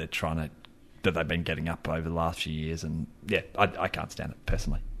television that they've been getting up over the last few years, and I can't stand it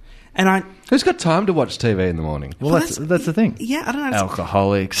personally. And Who's got time to watch TV in the morning? Well, that's the thing. Yeah, I don't know.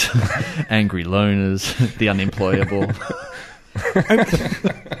 Alcoholics, angry loners, the unemployable.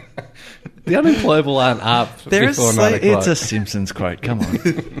 The unemployable aren't up before 9 o'clock. It's a Simpsons quote. Come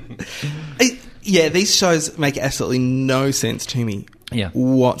on. These shows make absolutely no sense to me. Yeah.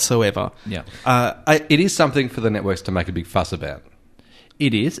 Whatsoever. Yeah. It is something for the networks to make a big fuss about.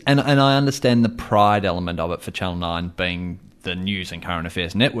 It is, and I understand the pride element of it for Channel 9 being the news and current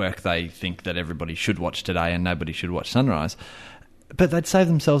affairs network. They think that everybody should watch Today and nobody should watch Sunrise. But they'd save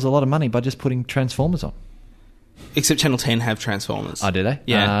themselves a lot of money by just putting Transformers on. Except Channel 10 have Transformers. Oh, do they?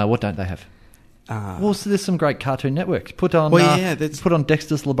 Yeah. What don't they have? So there's some great Cartoon Networks. Put on put on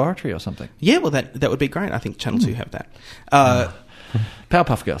Dexter's Laboratory or something. Yeah, well, that would be great. I think Channel 2 have that.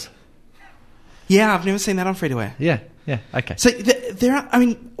 Powerpuff Girls. Yeah, I've never seen that on free-to-air. Yeah, okay. So there are. I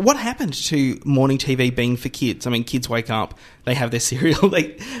mean, what happened to morning TV being for kids? I mean, kids wake up, they have their cereal,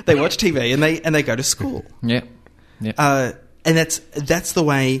 they watch TV, and they go to school. Yeah. And that's the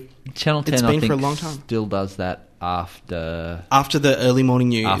way Channel 10, it's been I think, for a long time. Still does that after the early morning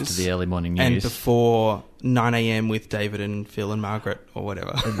news. After the early morning news. And before 9 a.m. with David and Phil and Margaret or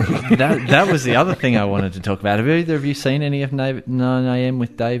whatever. that was the other thing I wanted to talk about. Have either of you seen any of 9 a.m.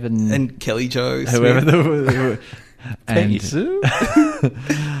 with Dave and Kelly Jo? Whoever Peggy Sue?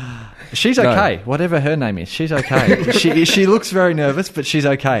 She's okay. No. Whatever her name is, she's okay. she looks very nervous, but she's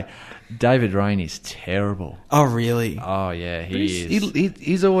okay. David Rain is terrible. Oh, really? Oh, yeah, he is.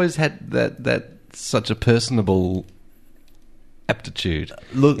 He's always had that such a personable aptitude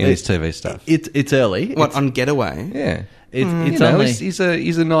in his TV stuff. It's early. On Getaway? Yeah. It's only... he's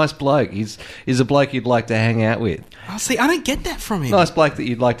a nice bloke. He's a bloke you'd like to hang out with. Oh, see, I don't get that from him. Nice bloke that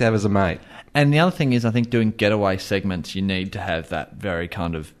you'd like to have as a mate. And the other thing is, I think doing Getaway segments, you need to have that very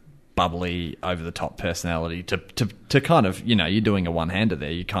kind of bubbly, over-the-top personality to kind of, you're doing a one-hander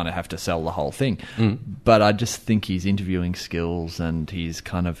there. You kind of have to sell the whole thing. Mm. But I just think his interviewing skills and his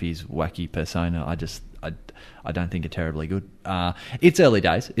kind of his wacky persona, I don't think are terribly good. It's early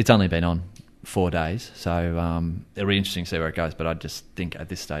days. It's only been on 4 days, so it'll be interesting to see where it goes. But I just think at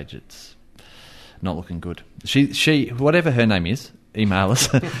this stage it's not looking good. She whatever her name is, email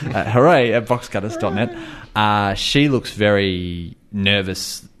us at hooray@boxcutters.net. She looks very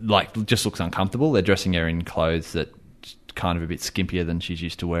nervous, just looks uncomfortable. They're dressing her in clothes that kind of a bit skimpier than she's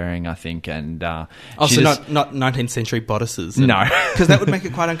used to wearing, I think. And not 19th century bodices. No, because that would make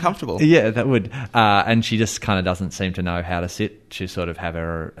it quite uncomfortable. Yeah, that would. And she just kind of doesn't seem to know how to sit. She sort of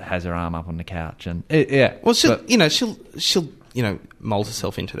has her arm up on the couch, and yeah. Well, she'll mold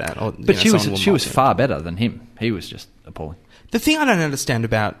herself into that. Or, but she was far better than him. He was just appalling. The thing I don't understand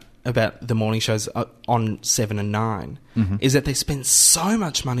about the morning shows on 7 and 9 is that they spend so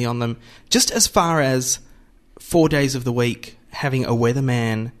much money on them, just as far as 4 days of the week having a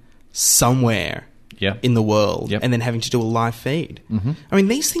weatherman somewhere in the world and then having to do a live feed. Mm-hmm. I mean,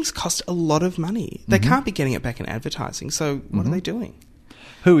 these things cost a lot of money. They can't be getting it back in advertising, so what are they doing?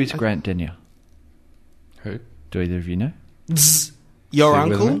 Who is Grant Denyer? Who? Do either of you know? Your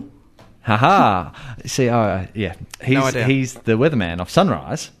uncle? Haha. See, yeah. No idea. He's the weatherman of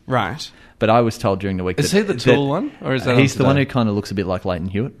Sunrise. Right. But I was told during the week Is that... he the tall one? Or is that he's on the one who Today? kind of looks a bit like Leighton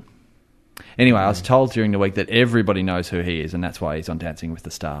Hewitt. Anyway, I was told during the week that everybody knows who he is, and that's why he's on Dancing with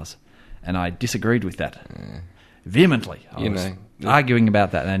the Stars. And I disagreed with that vehemently. I was arguing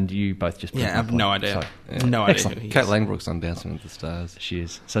about that, and you both just... Yeah, I have proved my no point. idea. So, No idea Excellent. who he Kate is. Langbrook's on Dancing with the Stars. she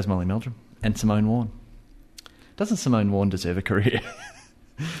is. So's Molly Meldrum. And Simone Warne. Doesn't Simone Warne deserve a career?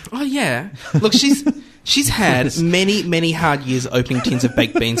 Oh, yeah. Look, she's had many, many hard years opening tins of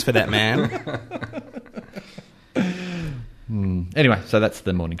baked beans for that man. Anyway, so that's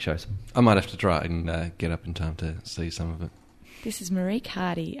the morning shows. I might have to try and get up in time to see some of it. This is Marique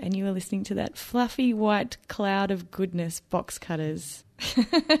Hardy, and you are listening to that fluffy white cloud of goodness, Box Cutters.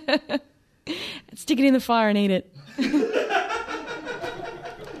 Stick it in the fire and eat it.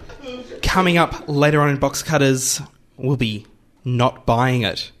 Coming up later on in Box Cutters, we'll be not buying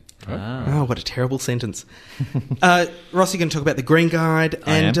it. Oh, what a terrible sentence. Ross, you're going to talk about the Green Guide.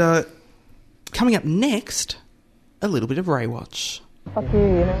 I am. And coming up next, a little bit of Ray Watch.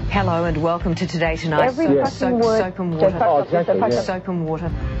 Hello and welcome to Today Tonight. Soap and water. Soap and water.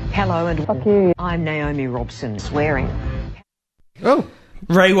 Hello and I'm Naomi Robson. Swearing. Oh,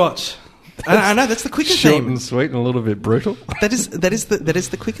 Ray Watch. I know, that's the quicker short theme. and sweet and a little bit brutal. That is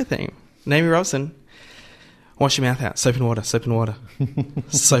the quicker theme. Naomi Robson. Wash your mouth out. Soap and water. Soap and water.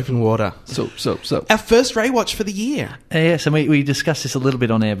 Soap and water. Soap. Our first Ray Watch for the year. Yes, and we discussed this a little bit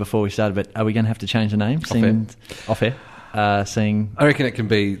on air before we started, but are we going to have to change the name? Off air. Seeing I reckon it can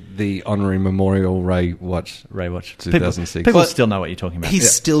be the Honorary Memorial Ray Watch. Ray Watch. 2006. People Well, still know what you're talking about.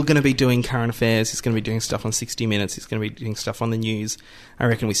 He's still going to be doing current affairs. He's going to be doing stuff on 60 Minutes. He's going to be doing stuff on the news. I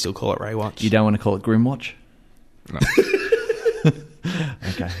reckon we still call it Ray Watch. You don't want to call it Grim Watch? No.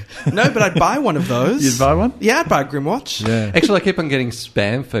 Okay. No, but I'd buy one of those. You'd buy one? Yeah, I'd buy a Grim Watch. Yeah. Actually, I keep on getting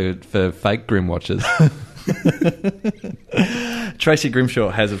spam for fake Grim Watches. Tracy Grimshaw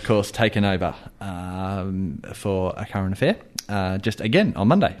has, of course, taken over for A Current Affair, just again on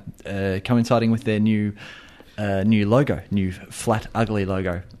Monday, coinciding with their new logo, new flat, ugly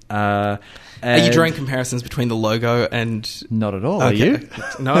logo. Are you drawing comparisons between the logo and... Not at all, Okay. are you?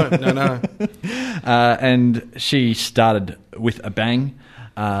 No. And she started with a bang.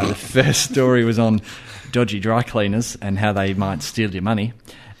 The first story was on dodgy dry cleaners and how they might steal your money.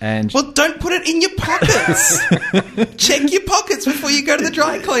 And Well, don't put it in your pockets. Check your pockets before you go to the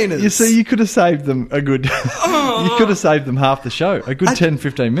dry cleaners. you see, you could have saved them a good... you could have saved them half the show, a good 10,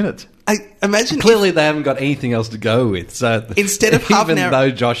 15 minutes. I imagine Clearly, they haven't got anything else to go with. So Instead of half an even hour-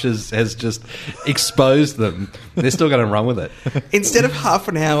 though Josh has just exposed them, they're still going to run with it. instead of half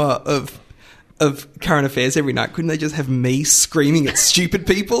an hour of current affairs every night, couldn't they just have me screaming at stupid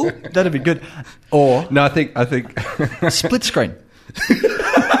people? That'd be good. Or No, I think split screen.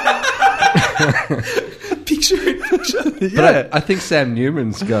 Picture in picture. Yeah. I think Sam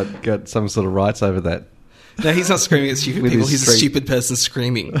Newman's got some sort of rights over that. No, he's not screaming at stupid With people. his He's a street- stupid person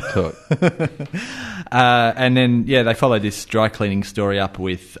screaming. Talk. And then, they followed this dry cleaning story up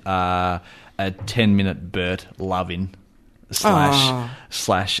with a 10-minute Bert love-in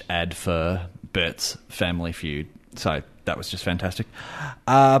slash ad for Bert's Family Feud. So that was just fantastic.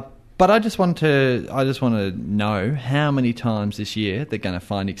 But I just want to know how many times this year they're going to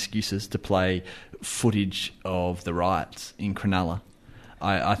find excuses to play footage of the riots in Cronulla.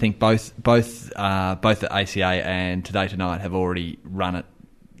 I think both the ACA and Today Tonight have already run it,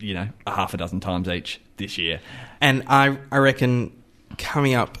 a half a dozen times each this year. And I reckon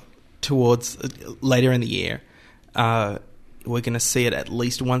coming up towards later in the year, we're going to see it at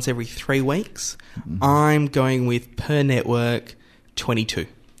least once every 3 weeks. Mm-hmm. I'm going with per network 22.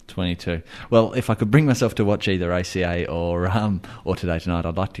 22. Well, if I could bring myself to watch either ACA or Today Tonight,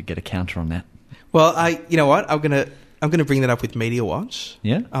 I'd like to get a counter on that. Well, you know what? I'm gonna bring that up with Media Watch.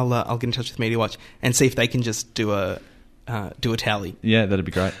 Yeah? I'll get in touch with Media Watch and see if they can just do a tally. Yeah, that'd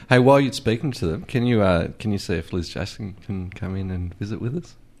be great. Hey, while you're speaking to them, can you see if Liz Jackson can come in and visit with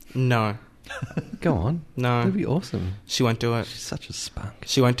us? No, Go on. No. That'd be awesome. she won't do it. She's such a spunk.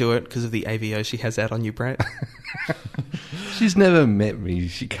 She won't do it because of the AVO she has out on you, Brett. She's never met me.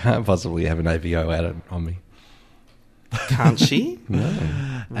 She can't possibly have an AVO out on me. Can't she?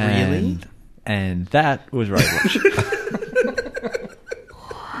 No. Really? And that was Ray Watch.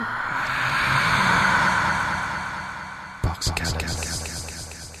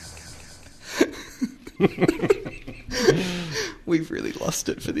 We've really lost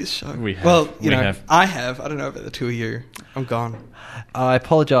it for this show. We have. Well, We have. I have. I don't know about the two of you. I'm gone. I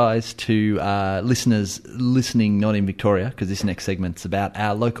apologise to listeners listening not in Victoria, because this next segment's about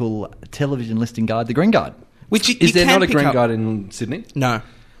our local television listing guide, the Green Guide. Which you Is there can not a pick green up. guide in Sydney? No.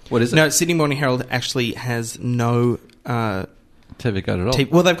 What is it? No, Sydney Morning Herald actually has no... TV guide at all.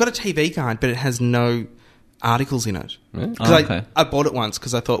 well, they've got a TV guide, but it has no articles in it. Yeah. 'Cause Okay. I bought it once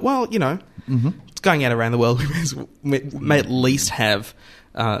because I thought, well, it's going out around the world. We may at least have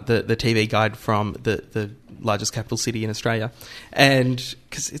the TV guide from the largest capital city in Australia, and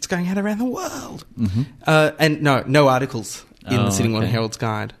because it's going out around the world. And no articles in the Sydney Morning Herald's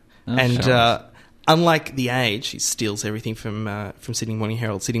guide. And unlike The Age, it steals everything from Sydney Morning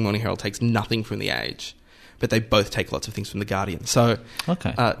Herald. Sydney Morning Herald takes nothing from The Age. But they both take lots of things from The Guardian. So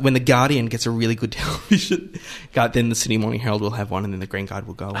when The Guardian gets a really good television guide, then the Sydney Morning Herald will have one, and then the Green Guide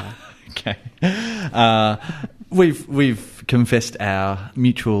will go away. Okay. We've confessed our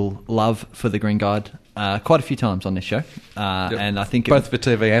mutual love for the Green Guide quite a few times on this show. And I think... Both for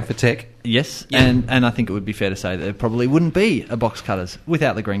TV and for tech. Yes, and I think it would be fair to say that there probably wouldn't be a Box Cutters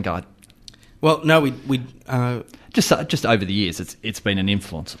without the Green Guide. Well, no, we Just over the years, it's been an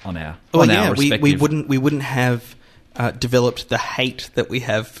influence on our respective... we wouldn't have developed the hate that we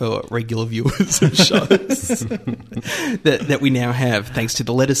have for regular viewers of shows that we now have, thanks to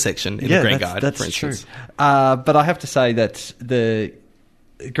the letters section in the Green Guide. That's for instance. true. But I have to say that the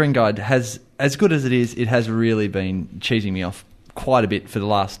Green Guide has, as good as it is, it has really been cheesing me off quite a bit for the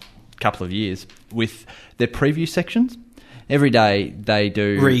last couple of years with their preview sections. Every day they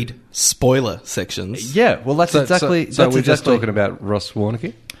do... Read spoiler sections. Yeah, well, that's exactly... So that's we're just exactly, talking about Ross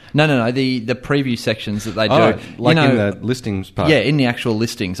Warneke? No, the preview sections that they do. Oh, like in the listings part? Yeah, in the actual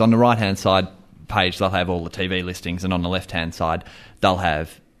listings. On the right-hand side page, they'll have all the TV listings, and on the left-hand side, they'll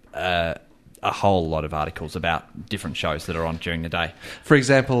have a whole lot of articles about different shows that are on during the day. For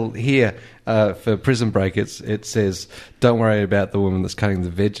example, here for Prison Break, it says, "Don't worry about the woman that's cutting the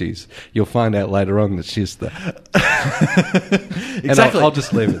veggies. You'll find out later on that she's the..." Exactly. And I'll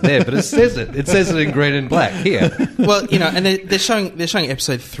just leave it there, but it says it. It says it in green and black here. Well, and they're showing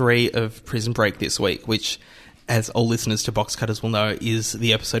episode 3 of Prison Break this week, which, as all listeners to Box Cutters will know, is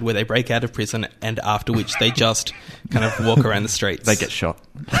the episode where they break out of prison and after which they just kind of walk around the streets. They get shot.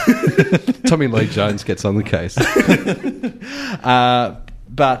 Tommy Lee Jones gets on the case.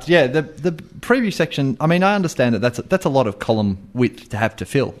 But yeah, the preview section, I mean, I understand that that's a lot of column width to have to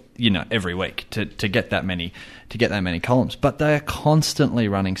fill, every week to get that many columns. But they are constantly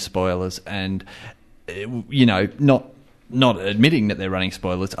running spoilers and, not admitting that they're running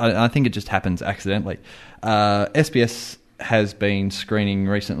spoilers. I think it just happens accidentally. SBS has been screening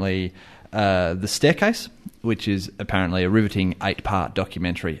recently The Staircase, which is apparently a riveting 8-part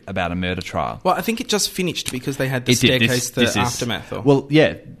documentary about a murder trial. Well, I think it just finished because they had The Staircase, Aftermath. Well,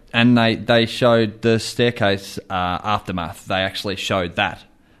 yeah, and they showed The Staircase Aftermath. They actually showed that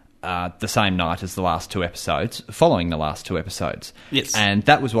the same night as the last 2 episodes, following the last 2 episodes. Yes. And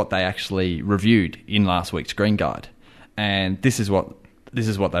that was what they actually reviewed in last week's Green Guide. And this is what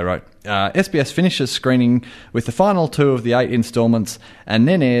they wrote. SBS finishes screening with the final 2 of the 8 instalments and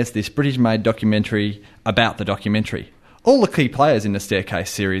then airs this British-made documentary about the documentary. All the key players in the Staircase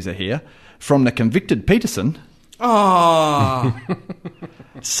series are here, from the convicted Peterson... Oh.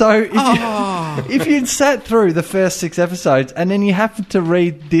 So if you'd sat through the first 6 episodes and then you happen to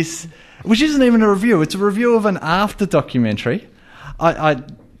read this, which isn't even a review, it's a review of an after documentary, I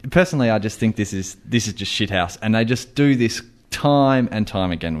personally just think this is just shithouse, and they just do this time and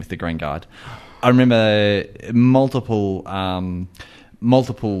time again with the Green Guide. I remember multiple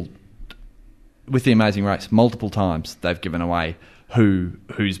with The Amazing Race, multiple times they've given away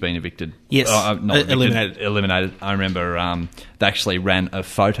who's been evicted. Yes, not evicted, eliminated. I remember they actually ran a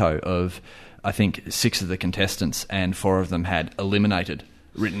photo of, I think, 6 of the contestants, and 4 of them had eliminated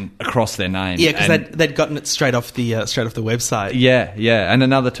written across their name. Yeah, because they'd gotten it straight off the website. Yeah. And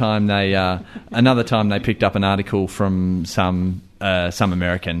another time they picked up an article from some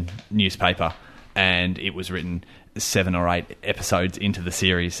American newspaper, and it was written 7 or 8 episodes into the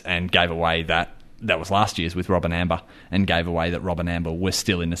series, and gave away that was last year's with Rob and Amber, and gave away that Rob and Amber were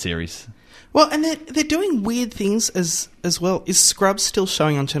still in the series. Well, and they're doing weird things as well. Is Scrubs still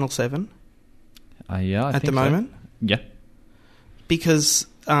showing on Channel 7? Yeah, I at think the moment. Yeah. Because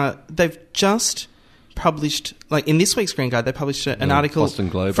they've just published, like in this week's Green Guide, they published an article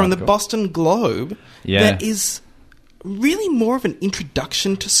from the Boston Globe that is really more of an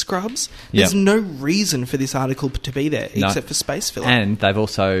introduction to Scrubs. There's no reason for this article to be there except for space filler. And they've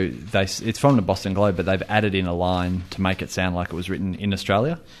also, it's from the Boston Globe, but they've added in a line to make it sound like it was written in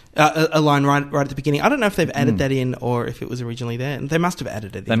Australia. A line right at the beginning. I don't know if they've added that in or if it was originally there. They must have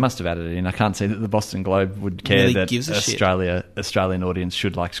added it in. They must have added it in. I can't see that the Boston Globe would care really that Australian audience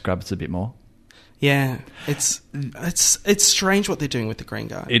should like Scrubs a bit more. Yeah, it's strange what they're doing with the Green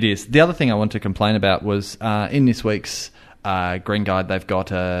Guide. It is. The other thing I want to complain about was in this week's Green Guide, they've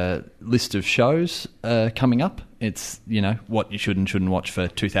got a list of shows coming up. It's, what you should and shouldn't watch for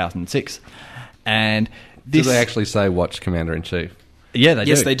 2006. And do they actually say watch Commander-in-Chief? Yeah, they do.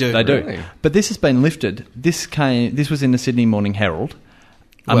 Yes, they do. They do. Really? But this has been lifted. This was in the Sydney Morning Herald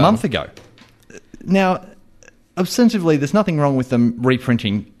a month ago. Now, ostensibly, there's nothing wrong with them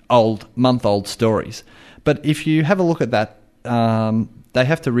reprinting month-old stories. But if you have a look at that, they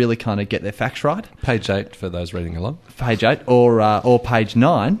have to really kind of get their facts right. Page 8 for those reading along. Page 8 or page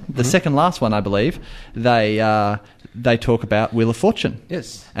 9. The second last one, I believe, they talk about Wheel of Fortune.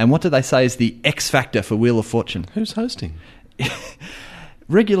 Yes. And what do they say is the X factor for Wheel of Fortune? Who's hosting?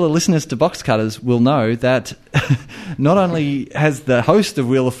 Regular listeners to Box Cutters will know that not only has the host of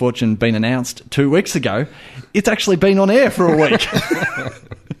Wheel of Fortune been announced 2 weeks ago, it's actually been on air for a week.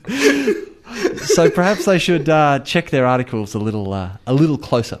 So perhaps they should check their articles a little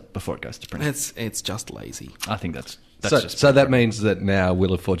closer before it goes to print. It's just lazy. I think that's so that means that now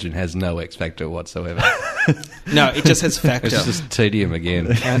Wheel of Fortune has no X factor whatsoever. No, it just has factor. It's just tedium again.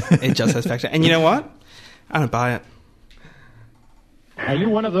 It just has factor. And you know what? I don't buy it. Are you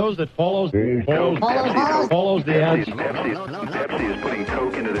one of those that follows the ads? Pepsi is putting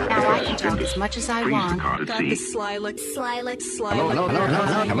Coke into their Now I can talk as much as I want. got the sly look.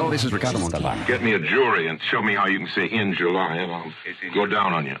 Hello, this is Ricardo Montalban. Get me a jury and show me how you can say in July, and I'll go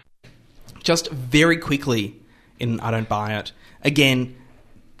down on you. Just very quickly, I don't buy it. Again,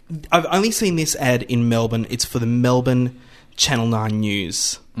 I've only seen this ad in Melbourne. It's for the Melbourne Channel 9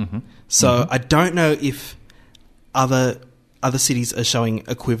 News. Mm-hmm. So I don't know if other cities are showing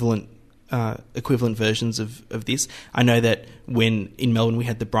equivalent versions of this. I know that when in Melbourne we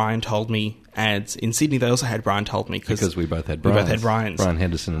had the Brian Told Me ads. In Sydney they also had Brian Told Me because we both had Brian's. Brian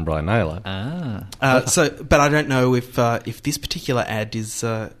Henderson and Brian Naylor. But I don't know if this particular ad is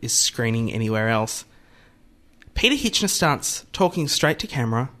screening anywhere else. Peter Hitchner starts talking straight to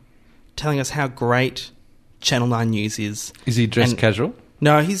camera, telling us how great Channel 9 News is. Is he dressed casual?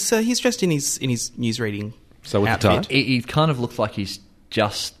 No, he's dressed in his newsreading. So with the tie? It kind of looks like he's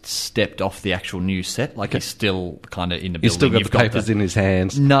just stepped off the actual news set. Like he's still kind of in the building. He's still got the papers in his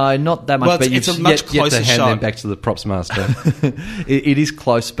hands. No, not that much. Well, but it's a much closer to hand shot. them back to the props master. It is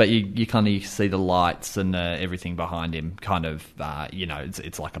close, but you kind of see the lights and everything behind him. Kind of,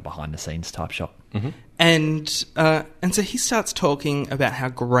 it's like a behind the scenes type shot. Mm-hmm. And so he starts talking about how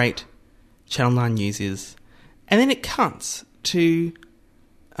great Channel 9 News is, and then it cuts to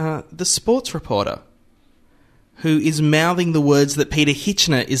the sports reporter, who is mouthing the words that Peter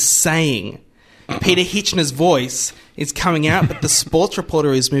Hitchner is saying. Peter Hitchner's voice is coming out, but the sports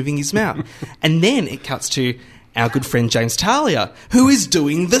reporter is moving his mouth. And then it cuts to our good friend James Talia, who is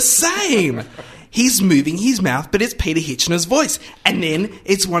doing the same. He's moving his mouth, but it's Peter Hitchner's voice. And then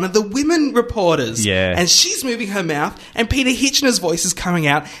it's one of the women reporters. Yeah. And she's moving her mouth, and Peter Hitchner's voice is coming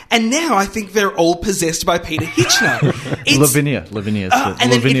out. And now I think they're all possessed by Peter Hitchner. Lavinia's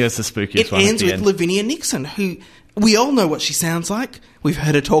the spookiest one. It ends with Lavinia Nixon, who we all know what she sounds like. We've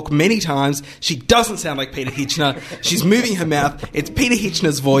heard her talk many times. She doesn't sound like Peter Hitchner. She's moving her mouth. It's Peter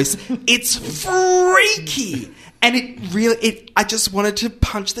Hitchner's voice. It's freaky. And I just wanted to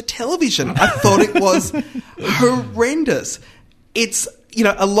punch the television. I thought it was horrendous. It's,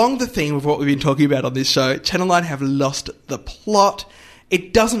 along the theme of what we've been talking about on this show, Channel 9 have lost the plot.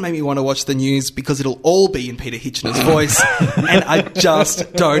 It doesn't make me want to watch the news because it'll all be in Peter Hitchner's voice. And I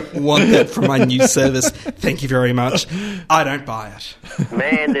just don't want that from my news service. Thank you very much. I don't buy it.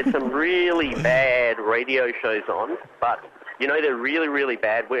 Man, there's some really bad radio shows on, but... they're really, really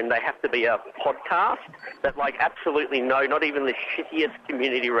bad when they have to be a podcast that, absolutely not even the shittiest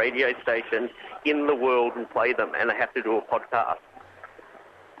community radio station in the world will play them, and they have to do a podcast.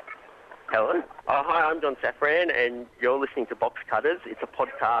 Hello? Oh, hi, I'm John Safran, and you're listening to Box Cutters. It's a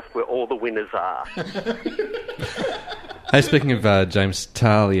podcast where all the winners are. Hey, speaking of James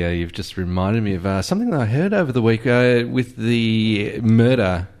Talia, you've just reminded me of something that I heard over the week with the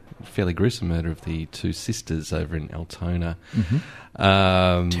fairly gruesome murder of the two sisters over in Altona. Mm-hmm.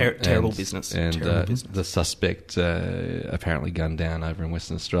 Terrible business. And terrible business. The suspect apparently gunned down over in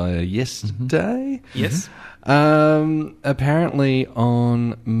Western Australia yesterday. Mm-hmm. Yes. Apparently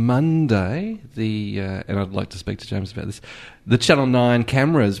on Monday, and I'd like to speak to James about this, the Channel 9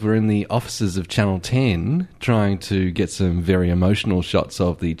 cameras were in the offices of Channel 10 trying to get some very emotional shots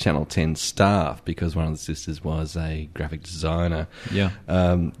of the Channel 10 staff because one of the sisters was a graphic designer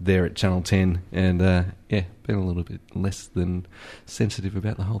there at Channel 10 and, been a little bit less than sensitive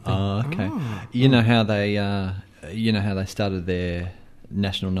about the whole thing. Oh, okay. Oh. You know how they started their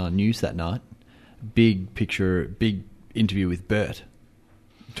National 9 News that night? Big interview with Bert.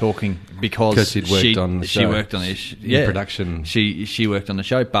 talking because she'd worked on the show. She worked on the production. She worked on the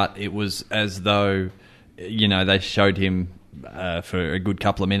show, but it was as though, they showed him for a good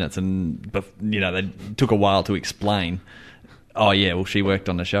couple of minutes, and they took a while to explain. Oh yeah, well she worked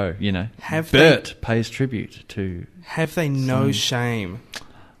on the show. Bert pays tribute to. Have they no shame?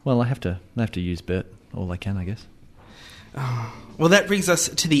 Well, they have to use Bert all they can, I guess. Well, that brings us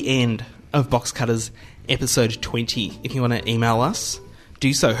to the end of Box Cutters episode 20. If you want to email us,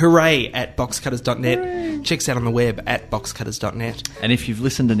 do so. hooray@boxcutters.net. Check us out on the web at boxcutters.net. And if you've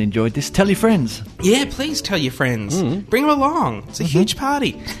listened and enjoyed this, tell your friends. Yeah, please tell your friends. Bring them along. It's a huge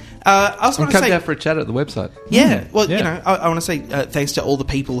party. I also want to come say, down for a chat at the website. Yeah, well, I want to say thanks to all the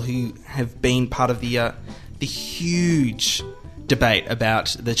people who have been part of the huge debate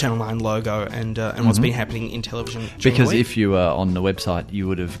about the Channel 9 logo and what's been happening in television. Because if you were on the website, you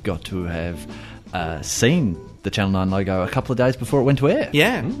would have got to have seen the Channel 9 logo a couple of days before it went to air.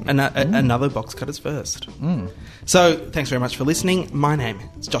 Yeah, another Box Cutters first. So, thanks very much for listening. My name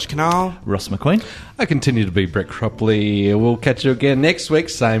is Josh Canal. Ross McQueen. I continue to be Brett Cropley. We'll catch you again next week.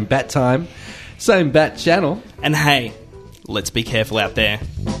 Same bat time, same bat channel. And hey, let's be careful out there.